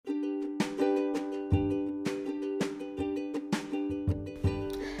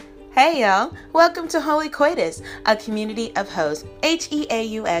Hey y'all, welcome to Holy Coitus, a community of hoes,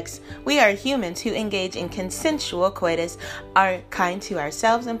 H-E-A-U-X. We are humans who engage in consensual coitus, are kind to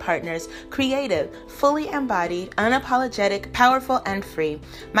ourselves and partners, creative, fully embodied, unapologetic, powerful, and free.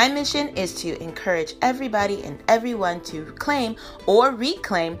 My mission is to encourage everybody and everyone to claim or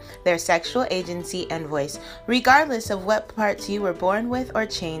reclaim their sexual agency and voice, regardless of what parts you were born with or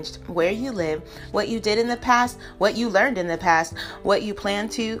changed, where you live, what you did in the past, what you learned in the past, what you plan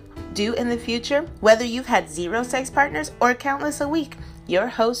to do in the future, whether you've had 0 sex partners or countless a week. Your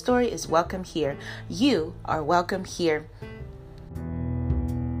hoe story is welcome here. You are welcome here.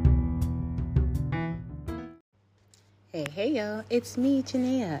 Hey y'all, it's me,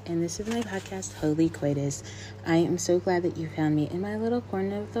 Janaea, and this is my podcast, Holy Coitus. I am so glad that you found me in my little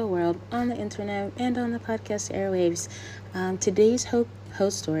corner of the world, on the internet, and on the podcast airwaves. Today's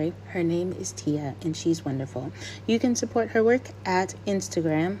host story, her name is Tia, and she's wonderful. You can support her work at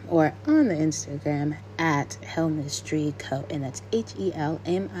Instagram, or on the Instagram, at Helmistryco, and that's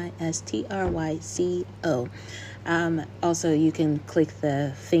HELMISTRYCO. Also, you can click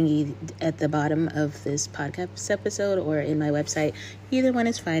the thingy at the bottom of this podcast episode or in my website. Either one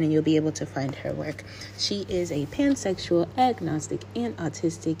is fine, and you'll be able to find her work. She is a pansexual, agnostic, and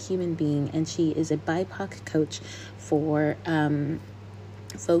autistic human being, and she is a BIPOC coach for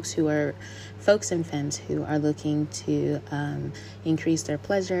folks and femmes who are looking to increase their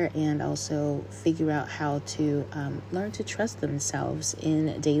pleasure and also figure out how to learn to trust themselves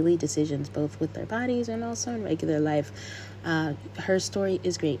in daily decisions, both with their bodies and also in regular life. Her story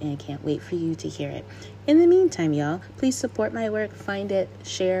is great, and I can't wait for you to hear it. In the meantime, y'all, please support my work, find it,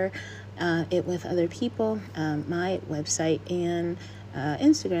 share it with other people. My website and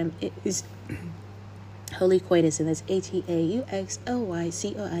Instagram is Holy Coitus, and that's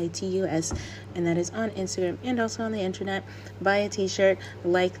HEAUXLYCOITUS, and that is on Instagram and also on the internet. Buy a t-shirt,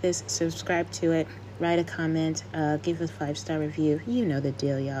 like this, subscribe to it, write a comment, give a 5-star review. You know the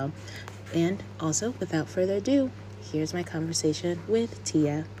deal, y'all. And also, without further ado, here's my conversation with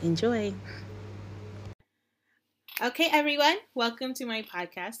Tia. Enjoy. Okay, everyone, welcome to my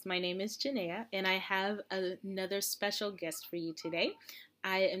podcast. My name is Janaea, and I have another special guest for you today.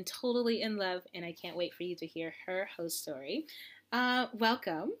 I am totally in love, and I can't wait for you to hear her host story.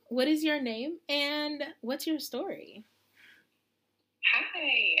 Welcome. What is your name, and what's your story?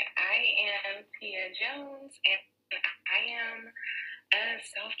 Hi, I am Tia Jones, and I am a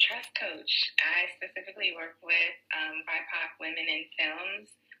self-trust coach. I specifically work with BIPOC women in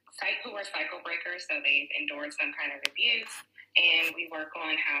films who are cycle breakers, so they've endured some kind of abuse, and we work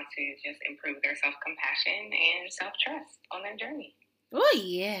on how to just improve their self-compassion and self-trust on their journey. Oh,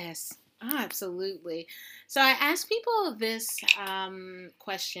 yes. Oh, absolutely. So I ask people this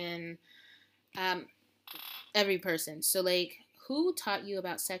question, every person. So, who taught you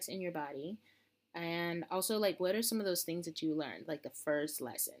about sex in your body? And also, what are some of those things that you learned, like the first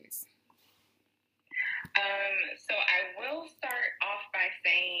lessons? So I will start off by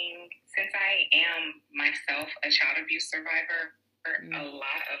saying, since I am myself a child abuse survivor, a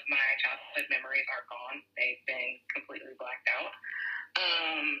lot of my childhood memories are gone. They've been completely blacked out.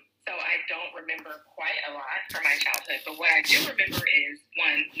 So I don't remember quite a lot from my childhood, but what I do remember is,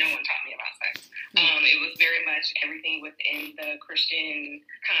 one, no one taught me about sex. It was very much everything within the Christian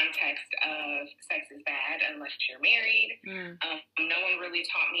context of sex is bad unless you're married. No one really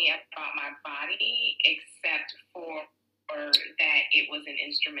taught me about my body except for that it was an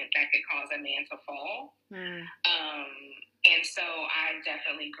instrument that could cause a man to fall. And so I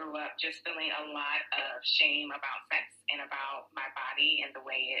definitely grew up just feeling a lot of shame about sex and about my body and the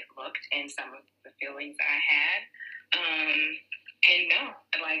way it looked and some of the feelings I had. And no,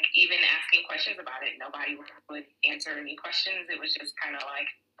 even asking questions about it, nobody would answer any questions. It was just kind of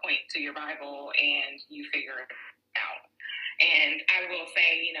point to your Bible and you figure it out. And I will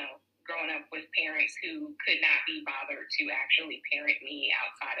say, growing up with parents who could not be bothered to actually parent me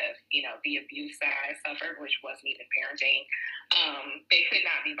outside of, the abuse that I suffered, which wasn't even parenting, they could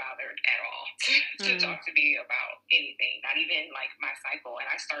not be bothered at all to talk to me about anything, not even my cycle. And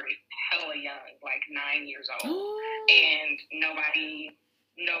I started hella young, 9 years old, and nobody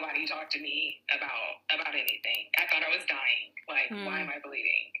talked to me about anything. I thought I was dying. Why am I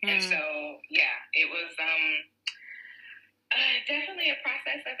bleeding? And so, yeah, it was definitely a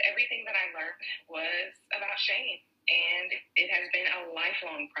process of everything that I learned was about shame. And it has been a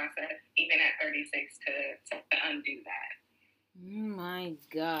lifelong process, even at 36, to undo that. Oh my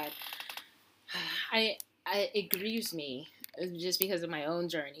God. It grieves me just because of my own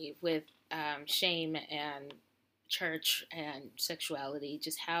journey with shame and church and sexuality,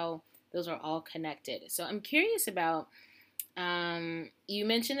 just how those are all connected. So I'm curious about You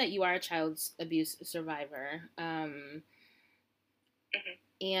mentioned that you are a child abuse survivor.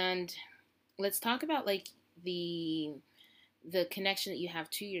 And let's talk about like the connection that you have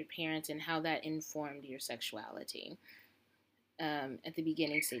to your parents and how that informed your sexuality at the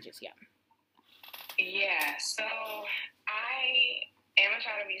beginning stages. Yeah. Yeah. So I am a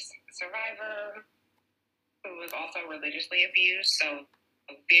child abuse survivor who was also religiously abused. So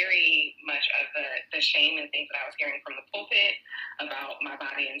very much of the shame and things that I was hearing from the pulpit about my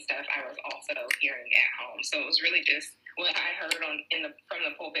body and stuff, I was also hearing at home. So it was really just what I heard from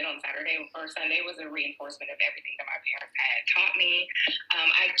the pulpit on Saturday or Sunday was a reinforcement of everything that my parents had taught me.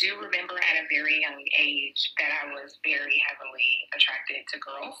 I do remember at a very young age that I was very heavily attracted to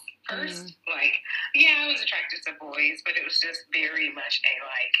girls first. Like, yeah, I was attracted to boys, but it was just very much a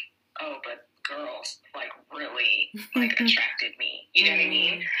like, oh, but girls like really like attracted me, you know what I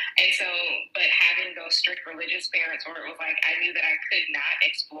mean? And so, but having those strict religious parents where it was like I knew that I could not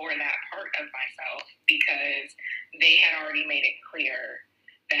explore that part of myself because they had already made it clear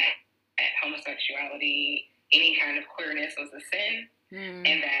that homosexuality, any kind of queerness was a sin,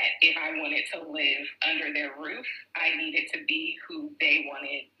 and that if I wanted to live under their roof, I needed to be who they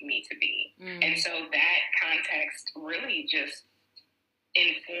wanted me to be. And so that context really just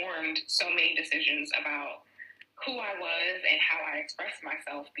informed so many decisions about who I was and how I expressed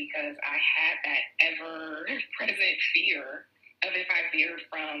myself, because I had that ever-present fear of if I veered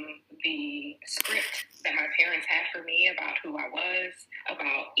from the script that my parents had for me about who I was,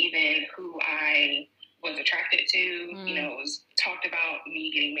 about even who I was attracted to. You know, it was talked about me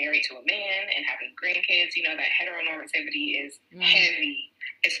getting married to a man and having grandkids. You know, that heteronormativity is heavy,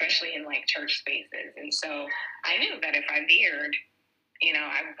 especially in like church spaces. And so I knew that if I veered, you know,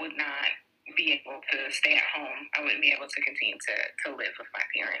 I would not be able to stay at home. I wouldn't be able to continue to live with my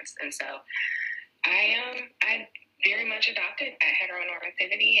parents. And so I very much adopted that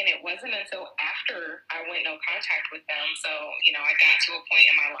heteronormativity, and it wasn't until after I went no contact with them. So, you know, I got to a point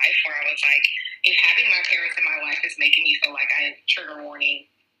in my life where I was like, if having my parents in my life is making me feel like I, trigger warning,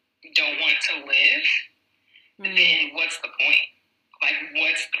 don't want to live, then what's the point? Like,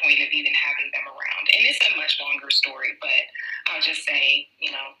 what's the point of even having them around? And it's a much longer story, but I'll just say,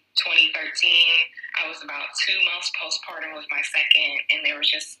 you know, 2013, I was about 2 months postpartum with my second, and there was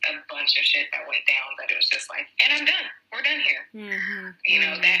just a bunch of shit that went down that it was just like, and I'm done. We're done here. You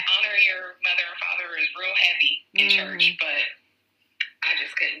know, that honor your mother and father is real heavy in church, but I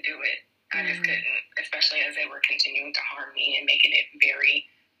just couldn't do it. I just couldn't, especially as they were continuing to harm me and making it very,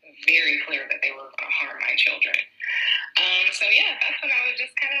 very clear that they were going to harm my children. So yeah, that's when I was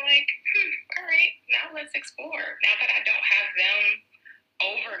just kind of like, all right, now let's explore. Now that I don't have them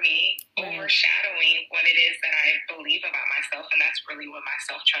over me, overshadowing what it is that I believe about myself, and that's really when my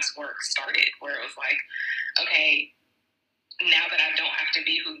self-trust work started, where it was like, okay, now that I don't have to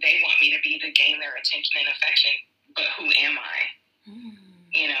be who they want me to be to gain their attention and affection, but who am I?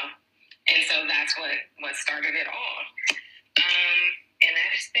 You know? And so that's what started it all. And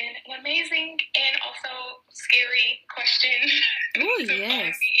that has been an amazing and also scary question to find the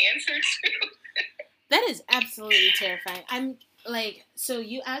answer to. That is absolutely terrifying. I'm like, so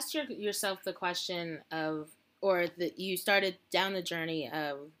you asked yourself the question of, or that you started down the journey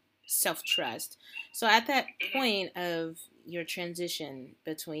of self-trust. So at that point of your transition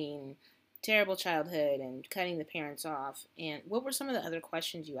between terrible childhood and cutting the parents off, and what were some of the other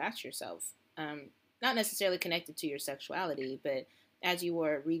questions you asked yourself? Not necessarily connected to your sexuality, but as you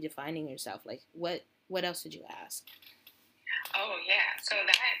were redefining yourself, like what else did you ask? Oh yeah, so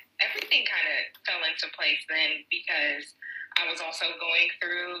that everything kind of fell into place then, because I was also going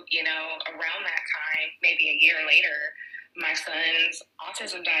through, you know, around that time, maybe a year later, my son's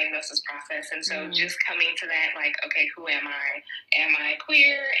autism diagnosis process. And so just coming to that, like, okay, who am I? Am I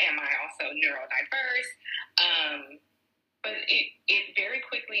queer? Am I also neurodiverse? But it very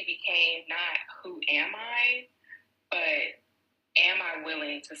quickly became not who am I, but am I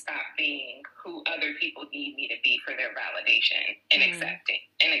willing to stop being who other people need me to be for their validation and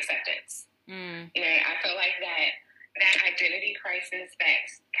acceptance? You know, I feel like that identity crisis that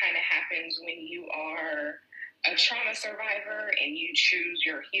kind of happens when you are a trauma survivor and you choose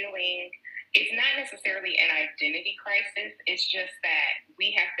your healing, it's not necessarily an identity crisis. It's just that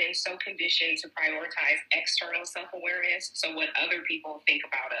we have been so conditioned to prioritize external self-awareness. So what other people think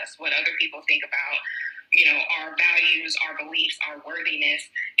about us, what other people think about, you know, our values, our beliefs, our worthiness.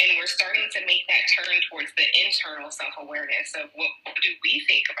 And we're starting to make that turn towards the internal self-awareness of what do we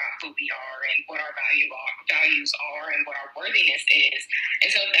think about who we are and what our values are and what our worthiness is.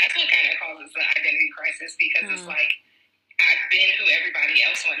 And so that's what kind of causes the identity crisis, because it's like, I've been who everybody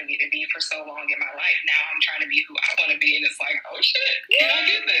else wanted me to be for so long in my life. Now I'm trying to be who I want to be, and it's like, oh shit, can I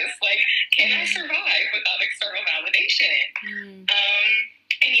do this? Like, can I survive without external validation?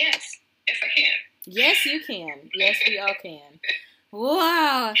 And yes, I can. Yes, you can. Yes, we all can.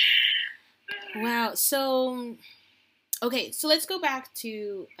 Wow. Wow. So, okay, so let's go back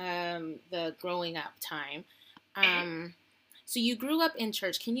to the growing up time. So you grew up in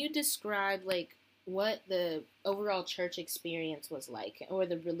church. Can you describe, like, what the overall church experience was like, or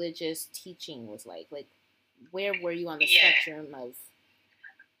the religious teaching was like? Like, where were you on the spectrum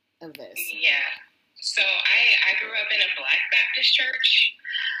of this? Yeah. So I grew up in a Black Baptist church.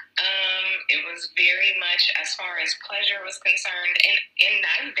 It was very much, as far as pleasure was concerned, and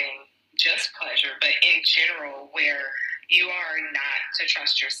not even just pleasure, but in general, where you are not to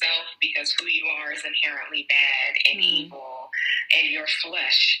trust yourself because who you are is inherently bad and evil, and your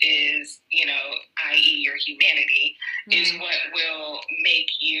flesh is, i.e. your humanity, is what will make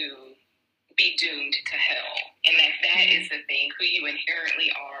you be doomed to hell. And that is the thing. Who you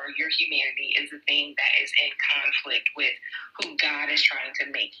inherently are, your humanity, is the thing that is in conflict with who God is trying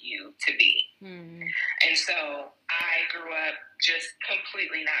to make you to be. And so I grew up just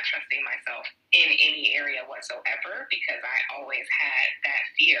completely not trusting myself in any area whatsoever, because I always had that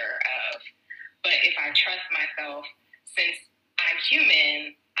fear of, but if I trust myself, since I'm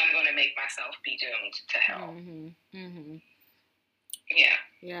human, I'm going to make myself be doomed to hell.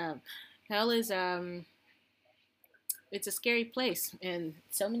 Yeah. Hell is, it's a scary place, and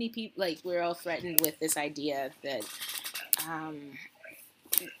so many people, like, we're all threatened with this idea that,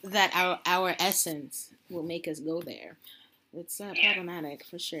 that our essence will make us go there. It's problematic,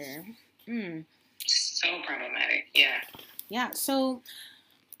 for sure. So problematic, yeah. Yeah, so,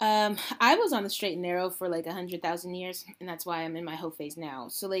 I was on the straight and narrow for, like, 100,000 years, and that's why I'm in my hoe phase now.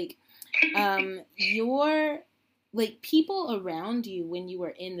 So, like, like, people around you when you were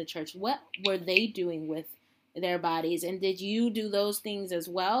in the church, what were they doing with their bodies? And did you do those things as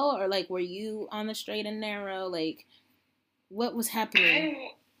well? Or, like, were you on the straight and narrow? Like, what was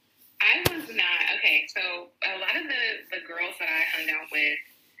happening? I was not. Okay, so a lot of the girls that I hung out with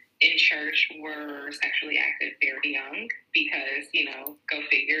in church were sexually active very young, because, go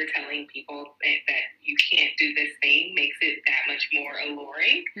figure, telling people that you can't do this thing makes it that much more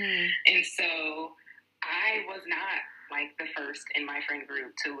alluring. And so I was not, like, the first in my friend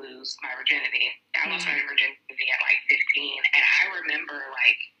group to lose my virginity. I lost my virginity at, like, 15, and I remember,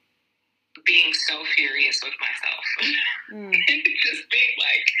 like, being so furious with myself. And just being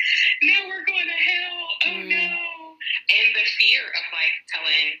like, now we're going to hell, oh no. And the fear of, like,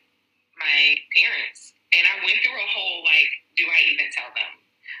 telling my parents. And I went through a whole, like, do I even tell them?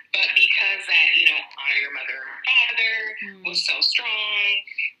 But because that, honor your mother and father was so strong,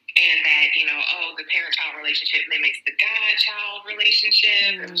 and that, the parent-child relationship mimics the God-child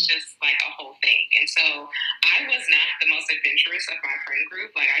relationship. It was just, like, a whole thing. And so I was not the most adventurous of my friend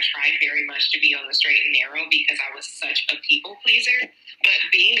group. Like, I tried very much to be on the straight and narrow because I was such a people pleaser. But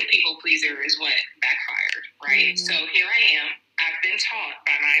being a people pleaser is what backfired, right? So here I am. I've been taught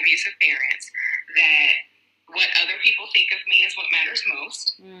by my abusive parents that what other people think of me is what matters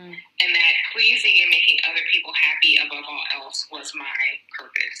most, and that pleasing and making other people happy above all else was my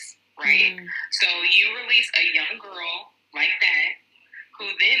purpose, right? So you release a young girl like that, who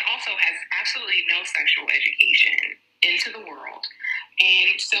then also has absolutely no sexual education, into the world.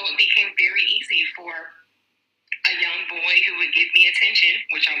 And so it became very easy for a young boy who would give me attention,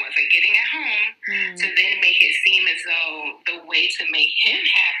 which I wasn't getting at home, to then make it seem as though the way to make him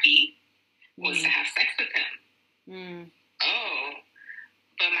happy was to have sex with him. Oh,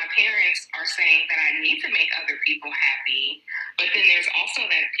 but my parents are saying that I need to make other people happy, but then there's also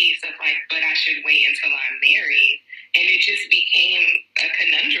that piece of, like, but I should wait until I'm married, and it just became a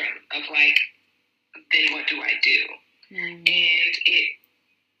conundrum of, like, then what do I do? And it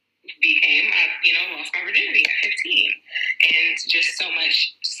became, I lost my virginity at 15, and just so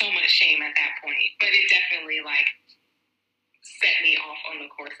much shame at that point. But it definitely, like, set me off on the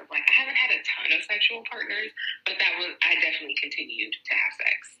course of, like, I haven't had a ton of sexual partners, but I definitely continued to have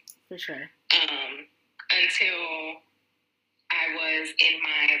sex. For sure. Until I was in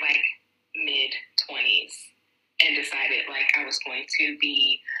my, like, mid-20s and decided, like, I was going to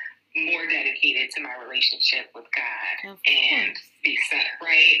be more dedicated to my relationship with God and be set,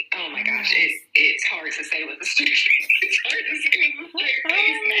 right? Oh my gosh, it's hard to say with a straight it's hard to say with a straight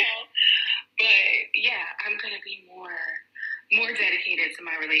face now. But yeah, I'm gonna be more more dedicated to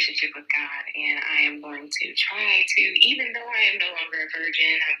my relationship with God, and I am going to try to, even though I am no longer a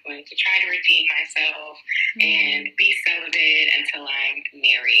virgin, I'm going to try to redeem myself and be celibate until I'm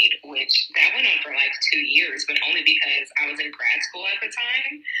married, which that went on for like 2 years, but only because I was in grad school at the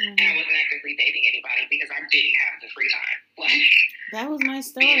time, and I wasn't actively dating anybody because I didn't have the free time. Like, that was my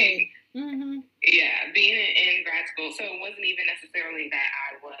story. Being in grad school, so it wasn't even necessarily that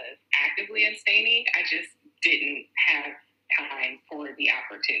I was actively abstaining, I just didn't have time for the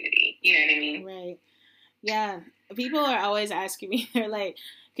opportunity. You know what I mean? Right. Yeah. People are always asking me, they're like,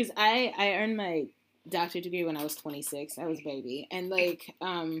 because I earned my doctorate degree when I was 26. I was a baby. And like,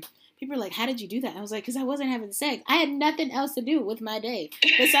 people are like, how did you do that? I was like, because I wasn't having sex. I had nothing else to do with my day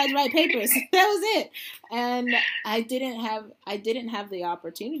besides write papers. That was it. And I didn't have the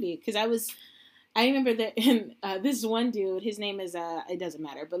opportunity because I remember that this one dude, his name is, it doesn't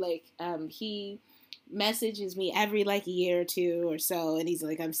matter, but like, he messages me every like year or two or so, and he's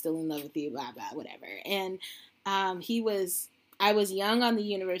like, I'm still in love with you, blah blah whatever. And I was young on the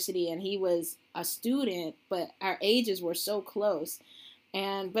university and he was a student, but our ages were so close,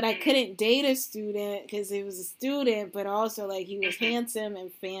 but I couldn't date a student because he was a student, but also like he was handsome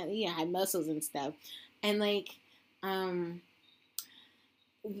and he had muscles and stuff. And like the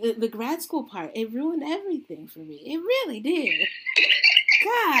grad school part, it ruined everything for me. It really did.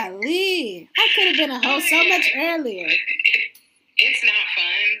 Golly, I could have been a host so much earlier. It's not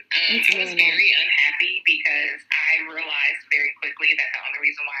fun. I was very unhappy because I realized very quickly that the only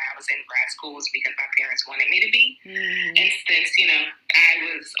reason why I was in grad school was because my parents wanted me to be. And since, I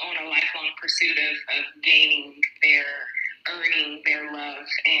was on a lifelong pursuit of gaining earning their love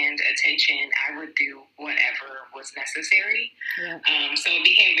and attention, I would do whatever was necessary. Yeah. So it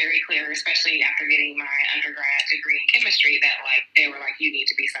became very clear, especially after getting my undergrad degree in chemistry, that like they were like, you need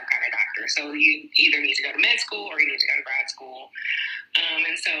to be some kind of doctor. So you either need to go to med school or you need to go to grad school.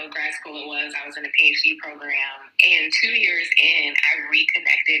 And so grad school it was. I was in a PhD program, and 2 years in, I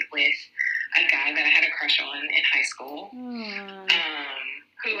reconnected with a guy that I had a crush on in high school.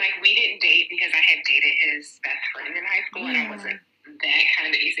 Who, like, we didn't date because I had dated his best friend in high school, and I wasn't that kind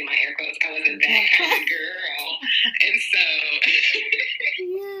of, you see my air quotes, I wasn't that kind of girl. And so,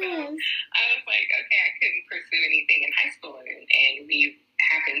 so I was like, okay, I couldn't pursue anything in high school, and we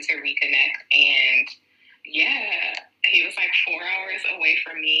happened to reconnect, and yeah, he was like 4 hours away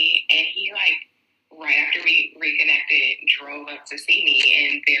from me, and he like, right after we reconnected, drove up to see me,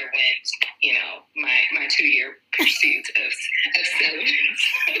 and there went, my 2-year pursuit of celibacy.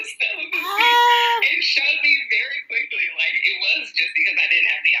 It showed me very quickly, like, it was just because I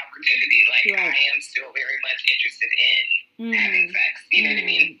didn't have the opportunity. Like, I am still very much interested in having sex. You know what I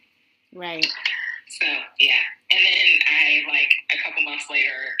mean? Right. So, yeah. And then I, like, a couple months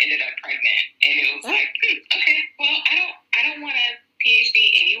later, ended up pregnant, and it was like, okay, well, I don't want a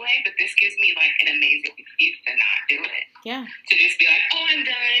PhD anyway, but this gives me like an amazing excuse to not do it. Yeah. To just be like, oh, I'm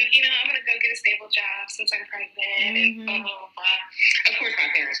done. I'm gonna go get a stable job since I'm pregnant, and blah blah blah. Of course, my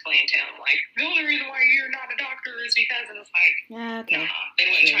parents play and tell like the only reason why you're not a doctor is because, and it's like, no,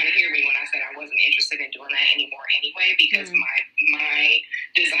 they weren't trying to hear me when I said I wasn't interested in doing that anymore anyway, because my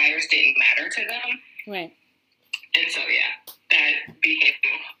desires didn't matter to them. Right. And so that became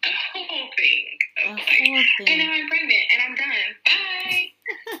a whole thing. And now I'm pregnant and I'm done. Bye.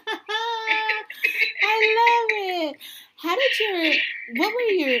 I love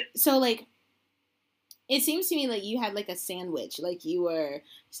it. So like, it seems to me like you had like a sandwich, like you were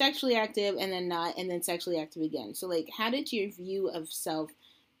sexually active and then not, and then sexually active again. So like, how did your view of self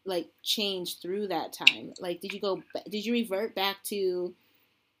like change through that time? Like, did you revert back to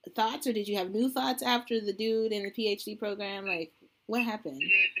thoughts, or did you have new thoughts after the dude in the PhD program? Like, what happened?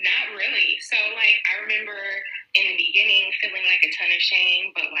 Not really. So, like, I remember in the beginning feeling like a ton of shame,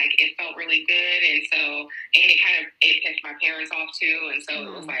 but like it felt really good, and it pissed my parents off too, and so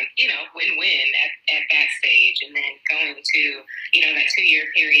it was like, win-win at that stage. And then going to that 2-year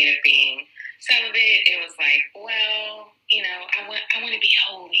period of being celibate, it was like, well, I want to be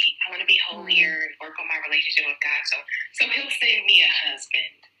holy. I want to be holier and work on my relationship with God. So he'll send me a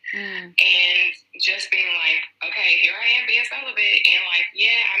husband. And just being like, okay, here I am being celibate, and like,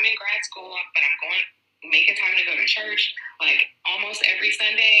 yeah, I'm in grad school, but I'm making time to go to church like almost every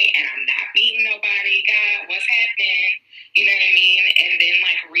Sunday, and I'm not meeting nobody. God, what's happening? You know what I mean? And then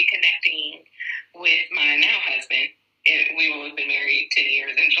like reconnecting with my now husband. We will have been married 10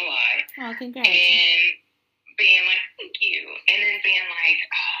 years in July. Oh, congrats. And being like, thank you. And then being like,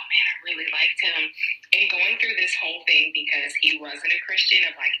 oh man, I really liked him. And going through this whole thing because he wasn't a Christian,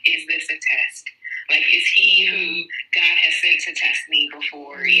 of like, is this a test? Like, is he who God has sent to test me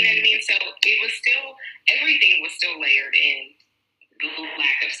before? You know what I mean? So it was still, everything was still layered in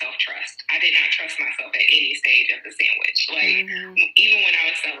lack of self-trust. I did not trust myself at any stage of the sandwich. Like, even when I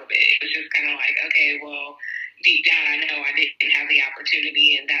was celibate, it was just kind of like, okay, well, deep down, I know I didn't have the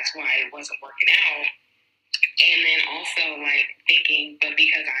opportunity, and that's why it wasn't working out. And then also, like, thinking, but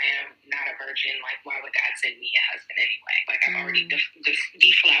because I am not a virgin, like, why would God send me a husband anyway? Like, I've already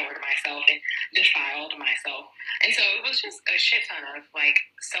deflowered myself and defiled myself. And so it was just a shit ton of, like,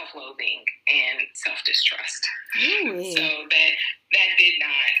 self-loathing and self-distrust. So that did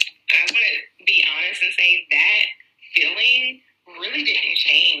not, I want to be honest and say that feeling really didn't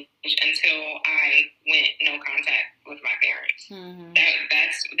change until I went no contact with my parents.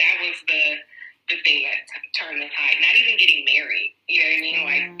 That was the thing that turned the tide. Not even getting married, you know what I mean?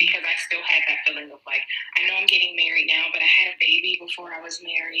 Like, because I still had that feeling of like, I know I'm getting married now, but I had a baby before I was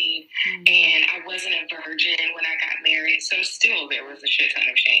married, and I wasn't a virgin when I got married, so still there was a shit ton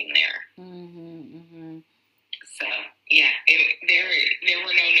of shame there. So yeah, there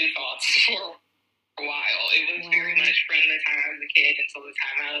were no new thoughts for a while. It was very much from the time I was a kid until the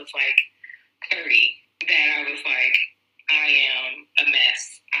time I was like 30 that I was like, I am a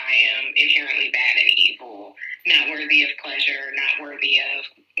mess. I am inherently bad and evil, not worthy of pleasure, not worthy of,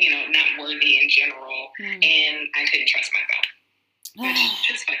 not worthy in general. And I couldn't trust myself, which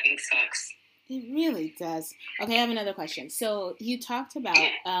just fucking sucks. It really does. Okay, I have another question. So you talked about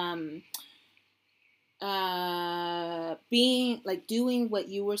being, like, doing what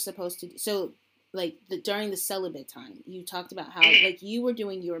you were supposed to do. So, like, during the celibate time, you talked about how, like, you were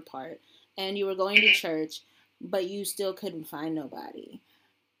doing your part and you were going to church, but you still couldn't find nobody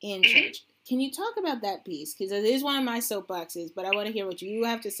in church. Can you talk about that piece? Because it is one of my soapboxes, but I want to hear what you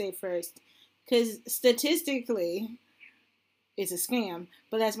have to say first. Because statistically, it's a scam,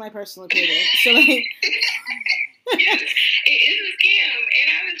 but that's my personal opinion. So, like, yes, it is a scam. And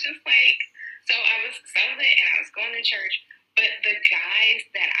I was just like, so I was celibate and I was going to church, but the guys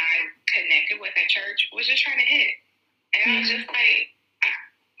that I connected with at church was just trying to hit. And I was just like,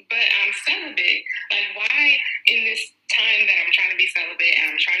 but I'm celibate. Like, why in this time that I'm trying to be celibate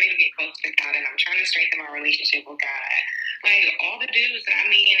and I'm trying to get close to God and I'm trying to strengthen my relationship with God, like, all the dudes that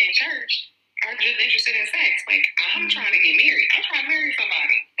I'm meeting in church are just interested in sex. Like, I'm trying to get married. I'm trying to marry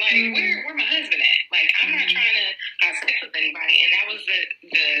somebody. Like, where my husband at? Like, I'm not trying to have sex with anybody. And that was the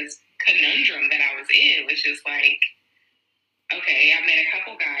conundrum that I was in, which is like, okay, I met a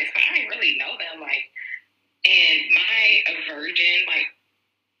couple guys, but I didn't really know them. Like, and my aversion, like,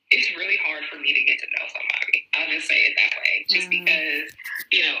 it's really hard for me to get to know somebody. I'll just say it that way. Just because,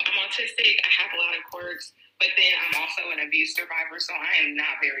 I'm autistic, I have a lot of quirks, but then I'm also an abuse survivor, so I am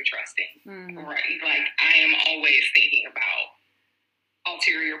not very trusting. Right? Like, I am always thinking about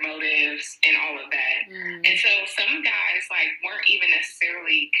ulterior motives and all of that. And so some guys, like, weren't even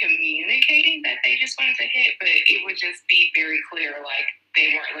necessarily communicating that they just wanted to hit, but it would just be very clear, like,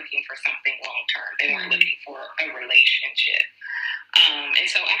 they weren't looking for something long-term. They weren't looking for a relationship. And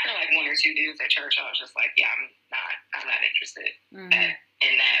so after like one or two dudes at church, I was just like, yeah, I'm not interested in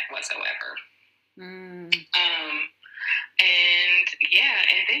that whatsoever. And yeah,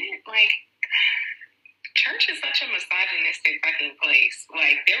 and then like, church is such a misogynistic fucking place.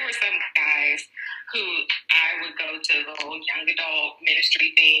 Like, there were some guys who I would go to the whole young adult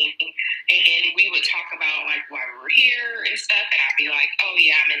ministry thing, and we would talk about like why we were here and stuff, and I'd be like, oh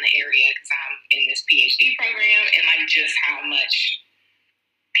yeah, I'm in the area because I'm in this PhD program, and like just how much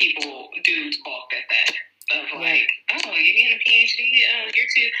dudes balked at that. Of like, oh, you're getting a PhD? Oh,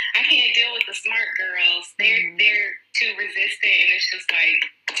 you're too. I can't deal with the smart girls. They're too resistant, and it's just like.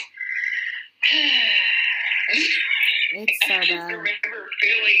 It's so I just remember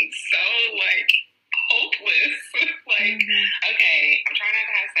feeling so like hopeless. Like, okay, I'm trying not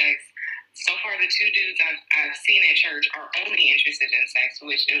to have sex. So far, the two dudes I've seen at church are only interested in sex,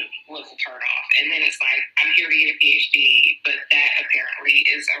 which was a turn off. And then it's like, I'm here to get a PhD, but that apparently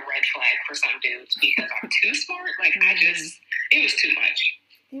is a red flag for some dudes because I'm too smart. Like, it was too much.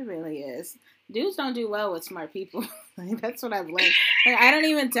 It really is. Dudes don't do well with smart people. Like, that's what I've learned. Like, I don't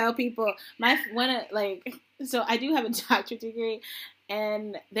even tell people. So I do have a doctorate degree,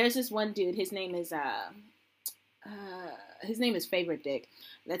 and there's this one dude. His name is Favorite Dick.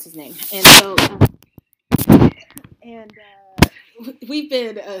 That's his name. And so, we've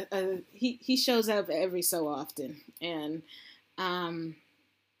been. He shows up every so often, and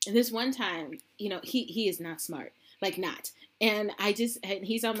this one time, he is not smart, like not. And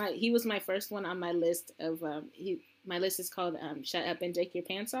he was my first one on my list of, my list is called Shut Up and Take Your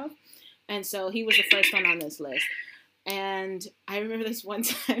Pants Off. And so he was the first one on this list. And I remember this one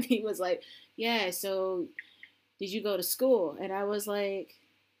time he was like, yeah, so did you go to school? And I was like,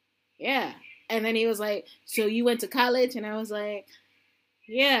 yeah. And then he was like, so you went to college? And I was like,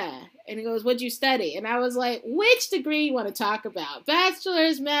 Yeah. And he goes, what'd you study? And I was like, which degree you want to talk about?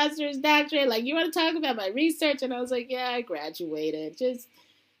 Bachelor's, master's, doctorate? Like, you want to talk about my research? And I was like, yeah, I graduated. Just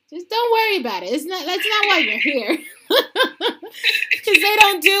don't worry about it. That's not why you're here. Because they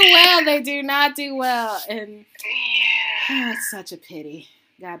don't do well. They do not do well. And it's such a pity.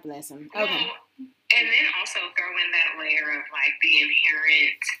 God bless them. Okay. Well, and then also throw in that layer of like the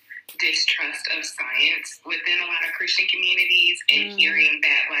inherent distrust of science within a lot of Christian communities, and hearing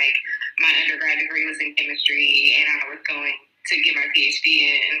that like my undergrad degree was in chemistry and I was going to get my PhD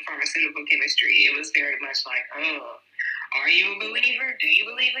in pharmaceutical chemistry. It was very much like, oh, are you a believer? Do you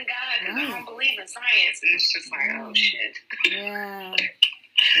believe in God? Because I don't believe in science. And it's just like, oh shit. Yeah.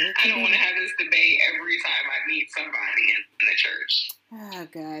 I don't want to have this debate every time I meet somebody in the church. Oh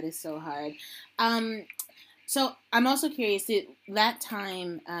God, it's so hard. So I'm also curious, that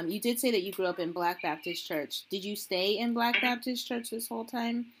time, you did say that you grew up in Black Baptist Church. Did you stay in Black Baptist Church this whole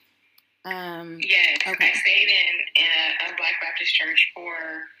time? Yes, okay. I stayed in a Black Baptist church for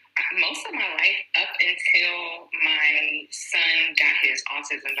most of my life up until my son got his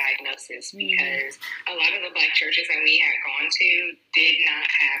autism diagnosis, because a lot of the Black churches that we had gone to did not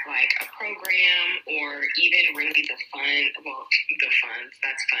have like a program or even really the funds,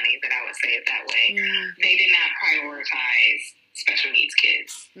 that's funny that I would say it that way. They did not prioritize special needs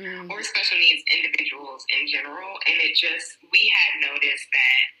kids or special needs individuals in general. And we had noticed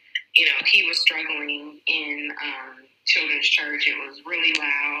that, you know, he was struggling in children's church. It was really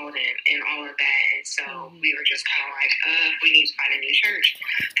loud and all of that. And so we were just kind of like, we need to find a new church.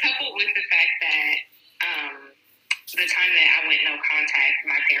 Coupled with the fact that the time that I went no contact,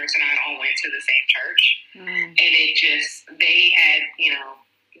 my parents and I all went to the same church. And they had, you know,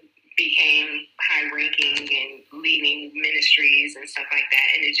 became high ranking and leading ministries and stuff like that.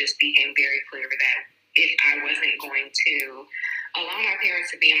 And it just became very clear that if I wasn't going to allow my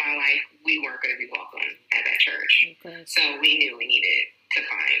parents to be in my life, we weren't going to be welcome at that church. Okay. So we knew we needed to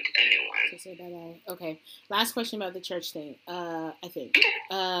find a new one. To say bye-bye. Okay. Last question about the church thing, I think.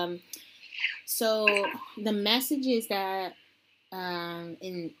 So the messages that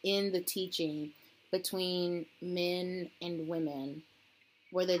in the teaching between men and women,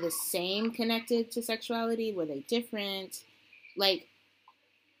 were they the same connected to sexuality? Were they different? Like,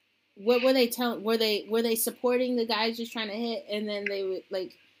 what were they telling? Were they supporting the guys just trying to hit, and then they would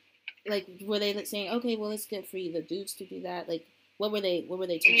like were they saying, okay, well, it's good for you the dudes to do that? Like, what were they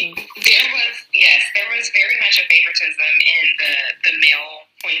teaching? There was very much a favoritism in the male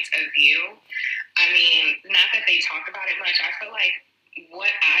point of view. I mean, not that they talk about it much. I feel like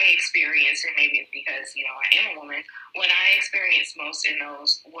what I experienced, and maybe it's because, you know, I am a woman, what I experienced most in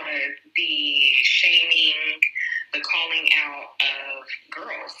those was the shaming, the calling out of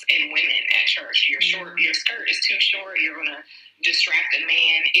girls and women at church. You're short, your skirt is too short, you're going to distract a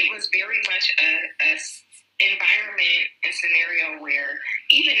man. It was very much a environment and scenario where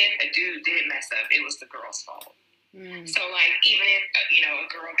even if a dude did mess up, it was the girl's fault. So, like, even if, you know, a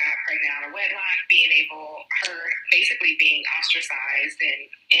girl got pregnant out of wedlock, her basically being ostracized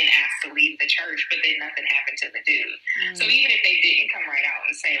and asked to leave the church, but then nothing happened to the dude. So even if they didn't come right out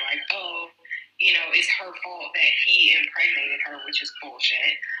and say, like, oh, you know, it's her fault that he impregnated her, which is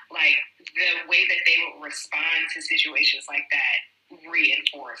bullshit, like, the way that they would respond to situations like that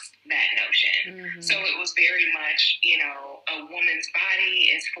reinforced that notion. So it was very much, you know, a woman's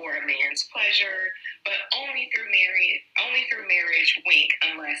body is for a man's pleasure, but only through marriage, wink,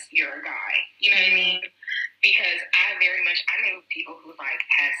 unless you're a guy. You know what I mean? Because I knew people who like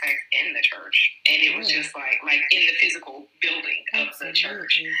had sex in the church, and it was just like in the physical building of the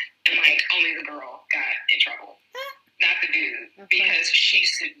church, and like only the girl got in trouble, not the dude, because she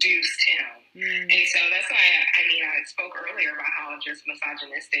seduced him. And so that's why I spoke earlier about how just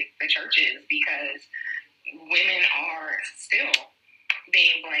misogynistic the church is, because women are still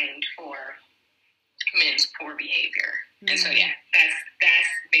being blamed for men's poor behavior. And so that's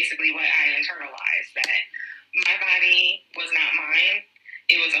basically what I internalized, that my body was not mine.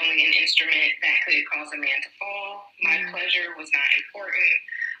 It was only an instrument that could cause a man to fall. My pleasure was not important.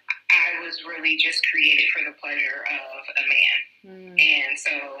 I was really just created for the pleasure of a man. And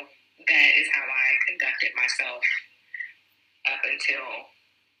so that is how I conducted myself up until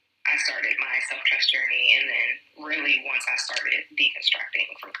I started my self-trust journey, and then really once I started deconstructing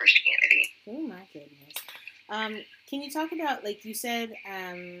from Christianity. Oh my goodness. Can you talk about, like you said,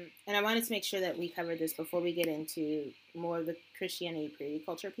 and I wanted to make sure that we covered this before we get into more of the Christianity purity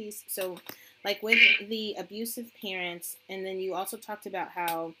culture piece. So, like with the abusive parents, and then you also talked about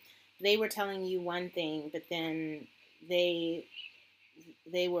how they were telling you one thing, but then they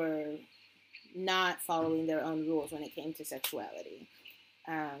were not following their own rules when it came to sexuality.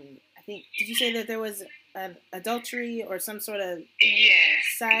 I think, did you say that there was an adultery or some sort of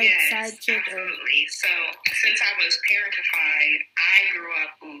side chick? Absolutely. So since I was parentified, I grew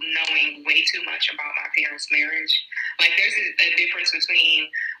up knowing way too much about my parents' marriage. Like, there's a difference between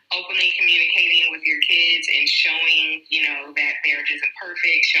openly communicating with your kids and showing, that marriage isn't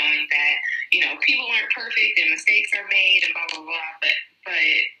perfect, showing that, people aren't perfect and mistakes are made and blah, blah, blah. But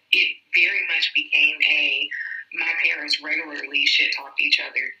it very much became my parents regularly shit talked each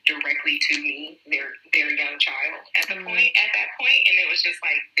other directly to me, their young child at that point, and it was just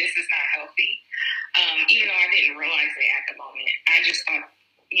like, this is not healthy. Even though I didn't realize it at the moment, I just thought,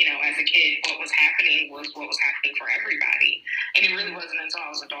 as a kid, what was happening for everybody, and it really wasn't until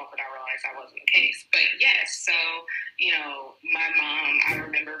I was an adult that I realized that wasn't the case. But yes, so my mom, I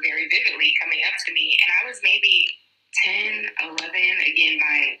remember very vividly coming up to me, and I was maybe 10, 11, again,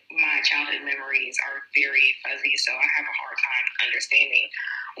 my childhood memories are very fuzzy, so I have a hard time understanding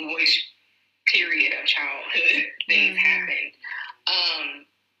which period of childhood things happened.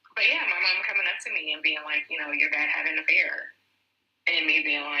 But yeah, my mom coming up to me and being like, your dad had an affair. And me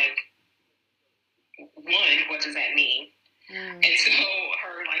being like, one, what does that mean? And so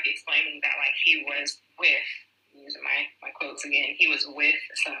her, explaining that, he was with, using my quotes again, he was with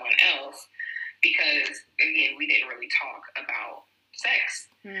someone else. Because, again, we didn't really talk about sex.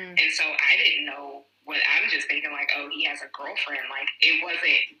 And so I didn't know I'm just thinking, he has a girlfriend. It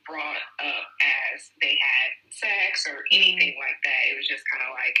wasn't brought up as they had sex or anything like that. It was just kind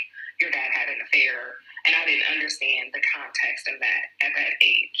of like, your dad had an affair. And I didn't understand the context of that at that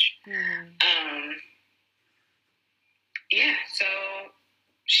age. So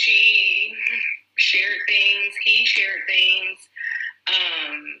she shared things. He shared things.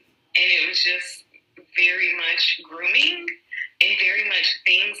 And it was just very much grooming and very much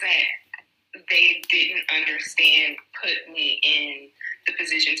things that they didn't understand put me in the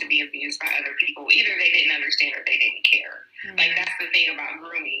position to be abused by other people. Either they didn't understand or they didn't care. That's the thing about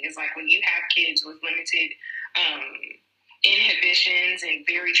grooming, is when you have kids with limited inhibitions and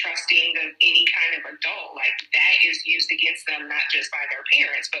very trusting of any kind of adult, that is used against them, not just by their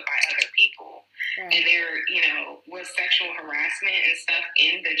parents, but by other people. And there, was sexual harassment and stuff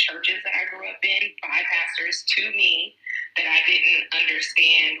in the churches that I grew up in by pastors to me that I didn't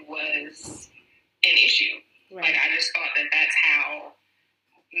understand was an issue. I just thought that that's how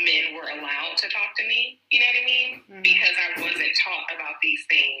men were allowed to talk to me, you know what I mean? Because I wasn't taught about these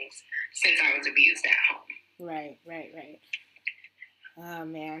things since I was abused at home. Right. Oh,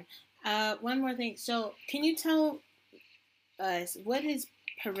 man. One more thing. So, can you tell us, what does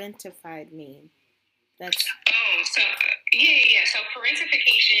parentified mean? So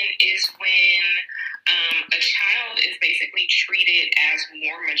parentification is when a child is basically treated as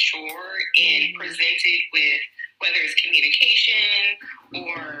more mature and presented with, whether it's communication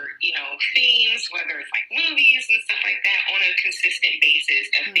or, themes, whether it's movies and stuff like that, on a consistent basis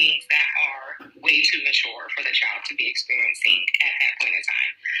of things that are way too mature for the child to be experiencing at that point in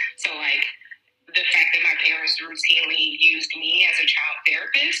time. So, the fact that my parents routinely used me as a child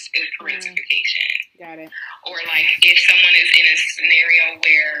therapist is parentification. Got it. Or if someone is in a scenario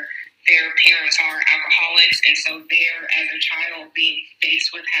where their parents are alcoholics, and so they're, as a child, being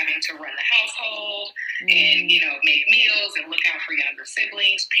faced with having to run the household and, make meals and look out for younger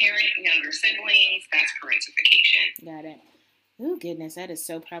siblings, parent younger siblings, that's parentification. Got it. Oh, goodness, that is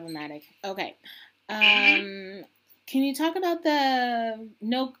so problematic. Okay. Can you talk about the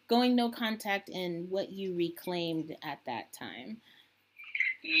no contact and what you reclaimed at that time?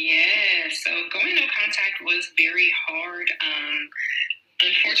 Yeah, so going no contact was very hard.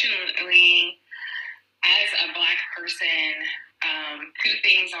 Unfortunately, as a Black person, two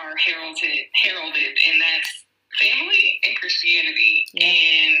things are heralded, and that's family and Christianity. Yeah.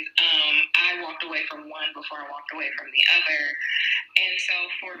 And I walked away from one before I walked away from the other. And so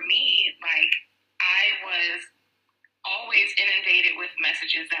for me, I was always inundated with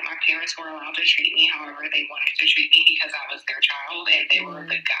messages that my parents were allowed to treat me however they wanted to treat me because I was their child and they were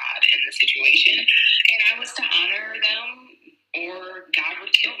the God in the situation. And I was to honor them or God would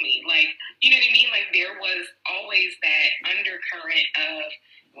kill me. You know what I mean? There was always that undercurrent of,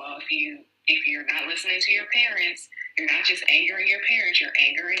 well, if you're not listening to your parents, you're not just angering your parents, you're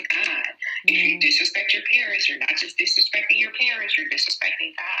angering God. If you disrespect your parents, you're not just disrespecting your parents, you're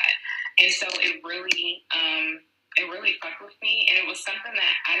disrespecting God. And so it really fucked with me, and it was something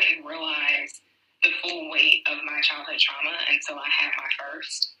that I didn't realize the full weight of my childhood trauma until I had my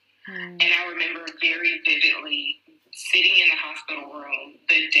first. And I remember very vividly sitting in the hospital room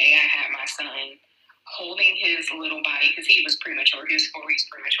the day I had my son, holding his little body, because he was premature. He was 4 weeks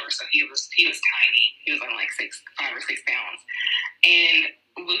premature, so he was tiny. He was on like 5 or 6 pounds.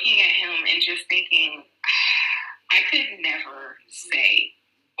 And looking at him and just thinking, I could never say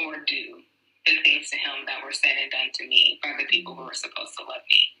or do the things to him that were said and done to me by the people who were supposed to love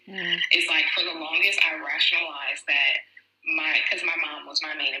me. It's like, for the longest, I rationalized that because my mom was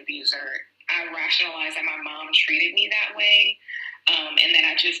my main abuser, I rationalized that my mom treated me that way, and that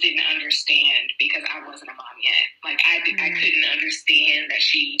I just didn't understand because I wasn't a mom yet. Like, I couldn't understand that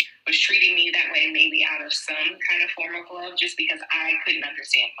she was treating me that way, maybe out of some kind of form of love, just because I couldn't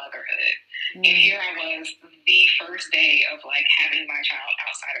understand motherhood. And here I was, the first day of, like, having my child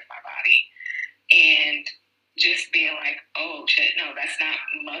outside of my body, and just being like, oh, shit, no, that's not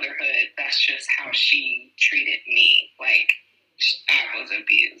motherhood. That's just how she treated me. Like, I was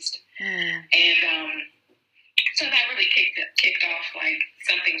abused. And so that really kicked off, like,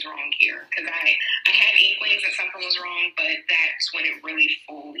 something's wrong here. Because I had inklings that something was wrong, but that's when it really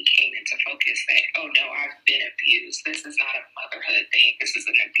fully came into focus that, oh, no, I've been abused. This is not a motherhood thing. This is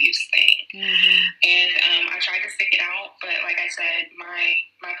an abuse thing. And I tried to stick it out, but like I said,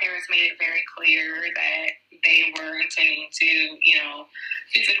 my parents made it very clear that they were intending to, you know,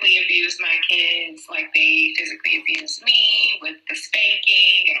 physically abuse my kids. Like, they physically abused me with the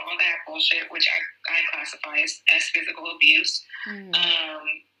spanking and all that bullshit, which I classify as physical abuse.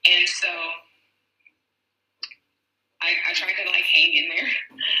 And so I tried to, like, hang in there.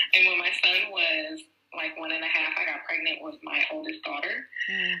 And when my son was like 1.5, I got pregnant with my oldest daughter.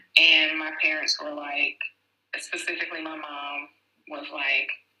 And my parents were like, specifically my mom was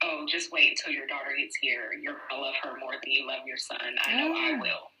like, oh, just wait until your daughter gets here. You're going to love her more than you love your son. I know I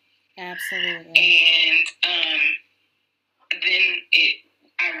will. Absolutely. And then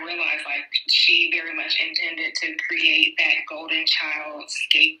I realized, like, she very much intended to create that golden child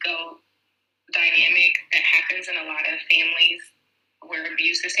scapegoat dynamic that happens in a lot of families where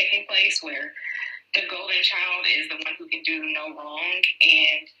abuse is taking place, where the golden child is the one who can do no wrong,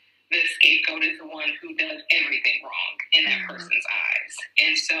 and the scapegoat is the one who does everything wrong in that person's eyes.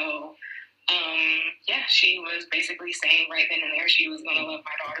 And so, she was basically saying right then and there she was going to love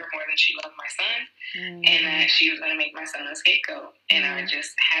my daughter more than she loved my son, and that she was going to make my son a scapegoat. And I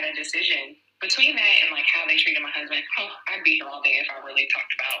just had a decision between that and, like, how they treated my husband. I'd be here all day if I really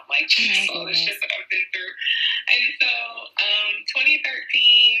talked about, like, just all the shit that I've been through. And so, 2013,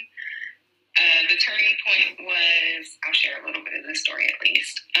 the turning point was, I'll share a little bit of the story at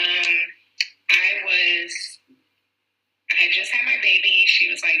least. I had just had my baby. She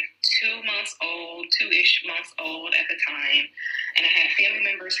was like 2-ish months old at the time. And I had family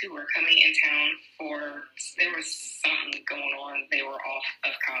members who were coming in town there was something going on. They were off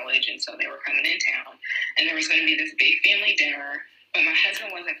of college, and so they were coming in town. And there was going to be this big family dinner, but my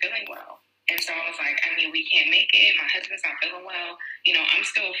husband wasn't feeling well. And so I was like, I mean, we can't make it. My husband's not feeling well. You know, I'm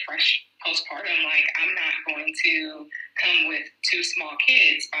still fresh postpartum. Like, I'm not going to come with 2 small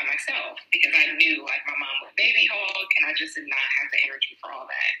kids by myself, because I knew, like, my mom was baby hog, and I just did not have the energy for all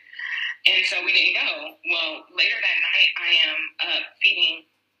that. And so we didn't go. Well, later that night, I am up feeding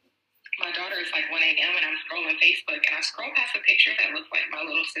my daughter. It's like 1 a.m. and I'm scrolling Facebook, and I scroll past a picture that looked like my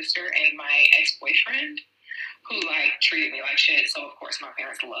little sister and my ex-boyfriend, who, like, treated me like shit. So, of course, my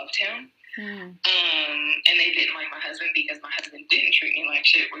parents loved him. And they didn't like my husband because my husband didn't treat me like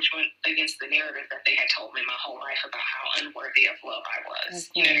shit, which went against the narrative that they had told me my whole life about how unworthy of love I was.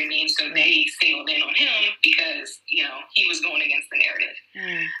 You know what I mean? So they singled in on him because, you know, he was going against the narrative.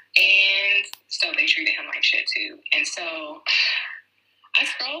 And so they treated him like shit too. And so I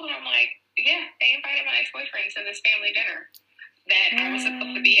scrolled and I'm like, yeah, they invited my ex-boyfriend to this family dinner that I was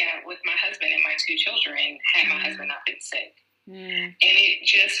supposed to be at with my husband and my 2 children had my husband not been sick. And it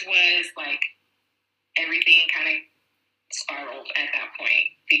just was like everything kind of spiraled at that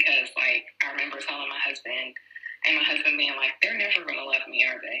point, because, like, I remember telling my husband, and my husband being like, they're never going to love me,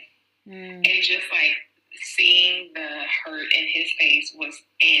 are they? And just, like, seeing the hurt in his face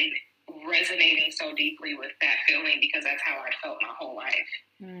and resonating so deeply with that feeling, because that's how I felt my whole life.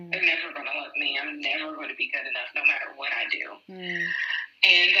 They're never going to love me. I'm never going to be good enough no matter what I do.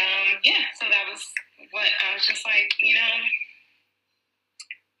 And, so that was what I was just like, you know,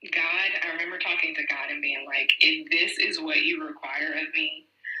 God, I remember talking to God and being like, if this is what you require of me,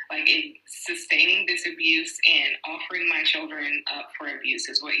 like, if sustaining this abuse and offering my children up for abuse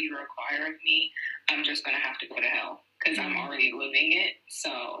is what you require of me, I'm just going to have to go to hell, because I'm already living it.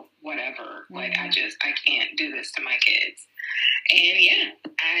 So whatever, like, I can't do this to my kids. And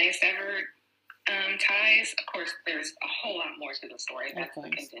I severed ties. Of course, there's a whole lot more to the story. That's the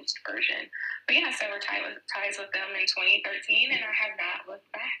condensed version. But I severed ties with them in 2013, and I have not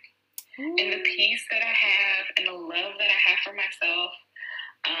looked back. and the peace that I have and the love that I have for myself,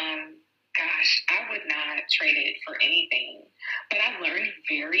 gosh, I would not trade it for anything. But I learned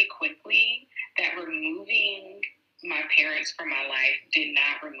very quickly that removing my parents from my life did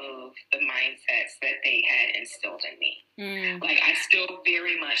not remove the mindsets that they had instilled in me. Like, I still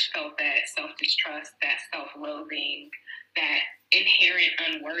very much felt that self-distrust, that self-loathing, that inherent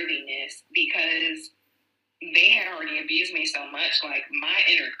unworthiness, because they had already abused me so much. Like, my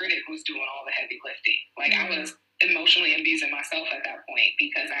inner critic was doing all the heavy lifting. Like, I was emotionally abusing myself at that point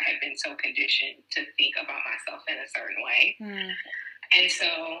because I had been so conditioned to think about myself in a certain way. And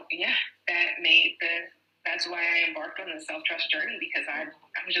so, yeah, that's why I embarked on the self-trust journey, because I'm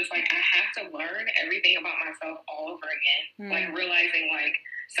just like, I have to learn everything about myself all over again. Like, realizing, like,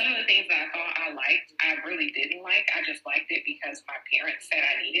 some of the things that I thought I liked, I really didn't like. I just liked it because my parents said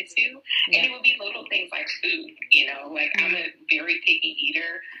I needed to. And it would be little things like food, you know, like I'm a very picky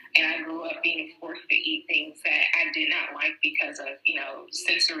eater, and I grew up being forced to eat things that I did not like because of, you know,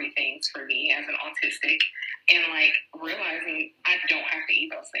 sensory things for me as an autistic. And, like, realizing I don't have to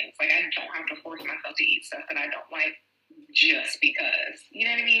eat those things. Like, I don't have to force myself to eat stuff that I don't like just because. You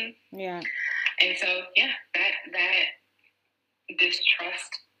know what I mean? Yeah. And so, yeah, that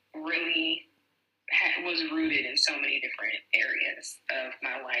distrust really was rooted in so many different areas of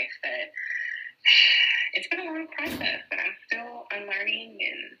my life that it's been a long process, and I'm still unlearning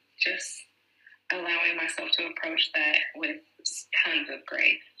and just allowing myself to approach that with tons of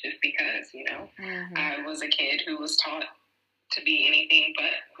grace, just because, you know, I was a kid who was taught to be anything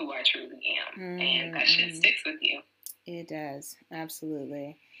but who I truly am. And that shit sticks with you. It does.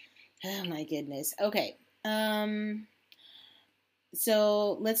 Absolutely. Oh my goodness. Okay.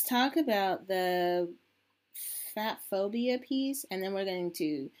 So let's talk about the fat phobia piece, and then we're going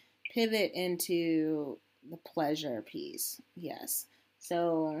to pivot into the pleasure piece. Yes.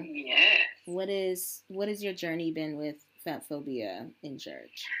 So yes. What is your journey been with fat phobia in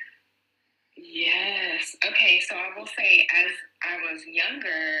church? Yes. Okay, so I will say, as I was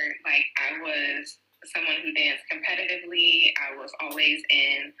younger, like, I was someone who danced competitively. I was always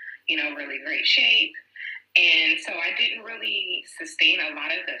in, you know, really great shape. And so I didn't really sustain a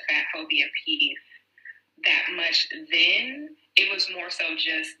lot of the fat phobia piece that much then. It was more so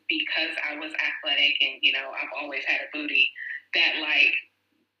just because I was athletic and, you know, I've always had a booty, that, like,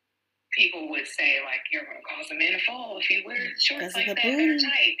 people would say, like, you're going to cause a man to fall if you wear shorts like that that are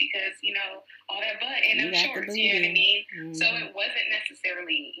tight, because, you know, all that butt in those shorts, you know what I mean? So it wasn't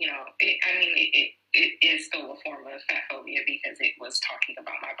necessarily, you know, it is still a form of fat phobia, because it was talking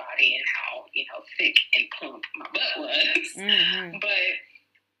about my body and how, you know, thick and plump my butt was. But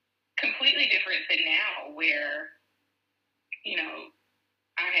completely different than now, where, you know,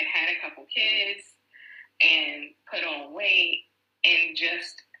 I had a couple kids and put on weight, and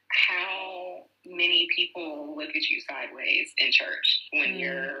just how many people look at you sideways in church when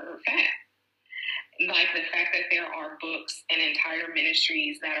you're fat. Like, the fact that there are books and entire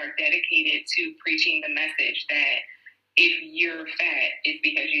ministries that are dedicated to preaching the message that if you're fat, it's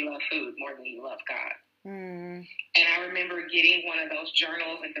because you love food more than you love God. And I remember getting one of those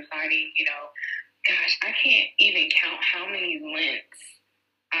journals and deciding, you know, gosh, I can't even count how many Lents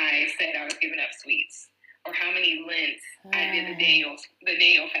I said I was giving up sweets, or how many Lents I did the Daniel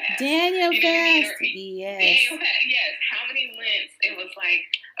fast. Daniel fast, yes. Daniel fast, yes. How many Lents? It was like,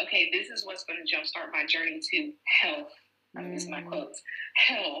 okay, this is what's going to jumpstart my journey to health. I'm using my quotes.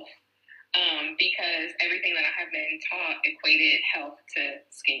 Health. Because everything that I have been taught equated health to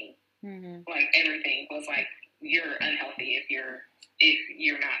skinny. Like, everything was like, you're unhealthy if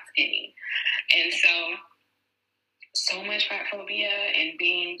you're not skinny. And so much fat phobia, and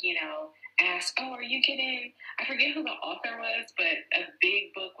being, you know, asked, oh, are you getting, I forget who the author was, but a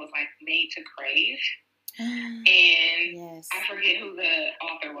big book was like Made to Crave. And I forget who the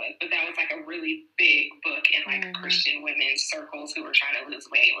author was, but that was like a really big book in like Christian women's circles who were trying to lose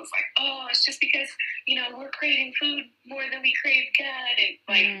weight. It was like, oh, it's just because, you know, we're craving food more than we crave God, and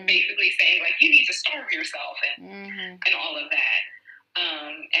like basically saying, like, you need to starve yourself and all of that.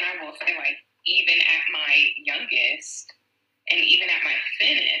 And I will say, like, even at my youngest and even at my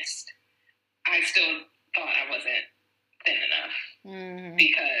thinnest, I still thought I wasn't thin enough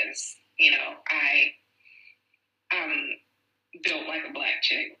because, you know, I'm built like a black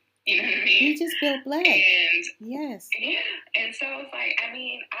chick. You know what I mean? You just built black. And yes. Yeah. And so it's like, I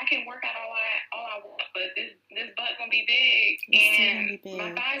mean, I can work out all I want, but this butt gonna be big,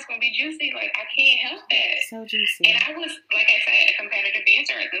 my thighs gonna be juicy. Like, I can't help that. So juicy. And I was, like I said, a competitive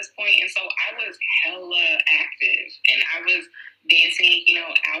dancer at this point, and so I was hella active, and I was dancing, you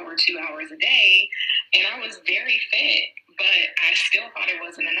know, 2 hours a day, and I was very fit, but I still thought it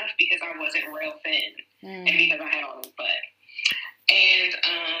wasn't enough because I wasn't real thin and because I had all this butt. And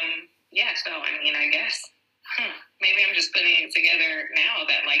yeah, so I mean, I guess maybe I'm just putting it together now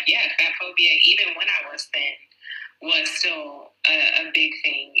that like, yeah, fat phobia, even when I was thin, was still a big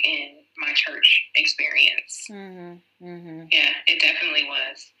thing in my church experience. Yeah, it definitely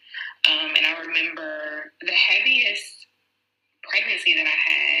was. And I remember the heaviest pregnancy that I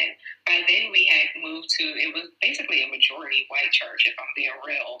had, by then we had moved to, it was basically a majority white church, if I'm being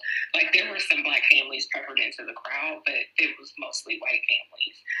real. Like, there were some black families peppered into the crowd, but it was mostly white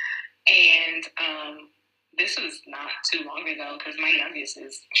families. And this was not too long ago, because my youngest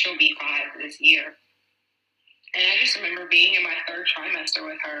she'll be 5 this year. And I just remember being in my 3rd trimester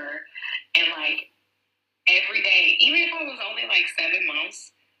with her, and like every day, even if I was only like 7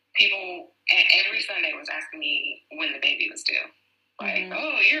 months, people every Sunday was asking me when the baby was due. Like,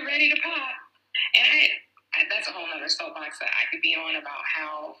 oh, you're ready to pop. And I that's a whole nother soapbox that I could be on about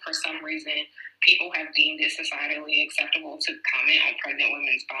how, for some reason, people have deemed it societally acceptable to comment on pregnant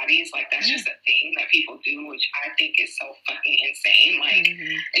women's bodies. Like, that's just a thing that people do, which I think is so fucking insane. Like,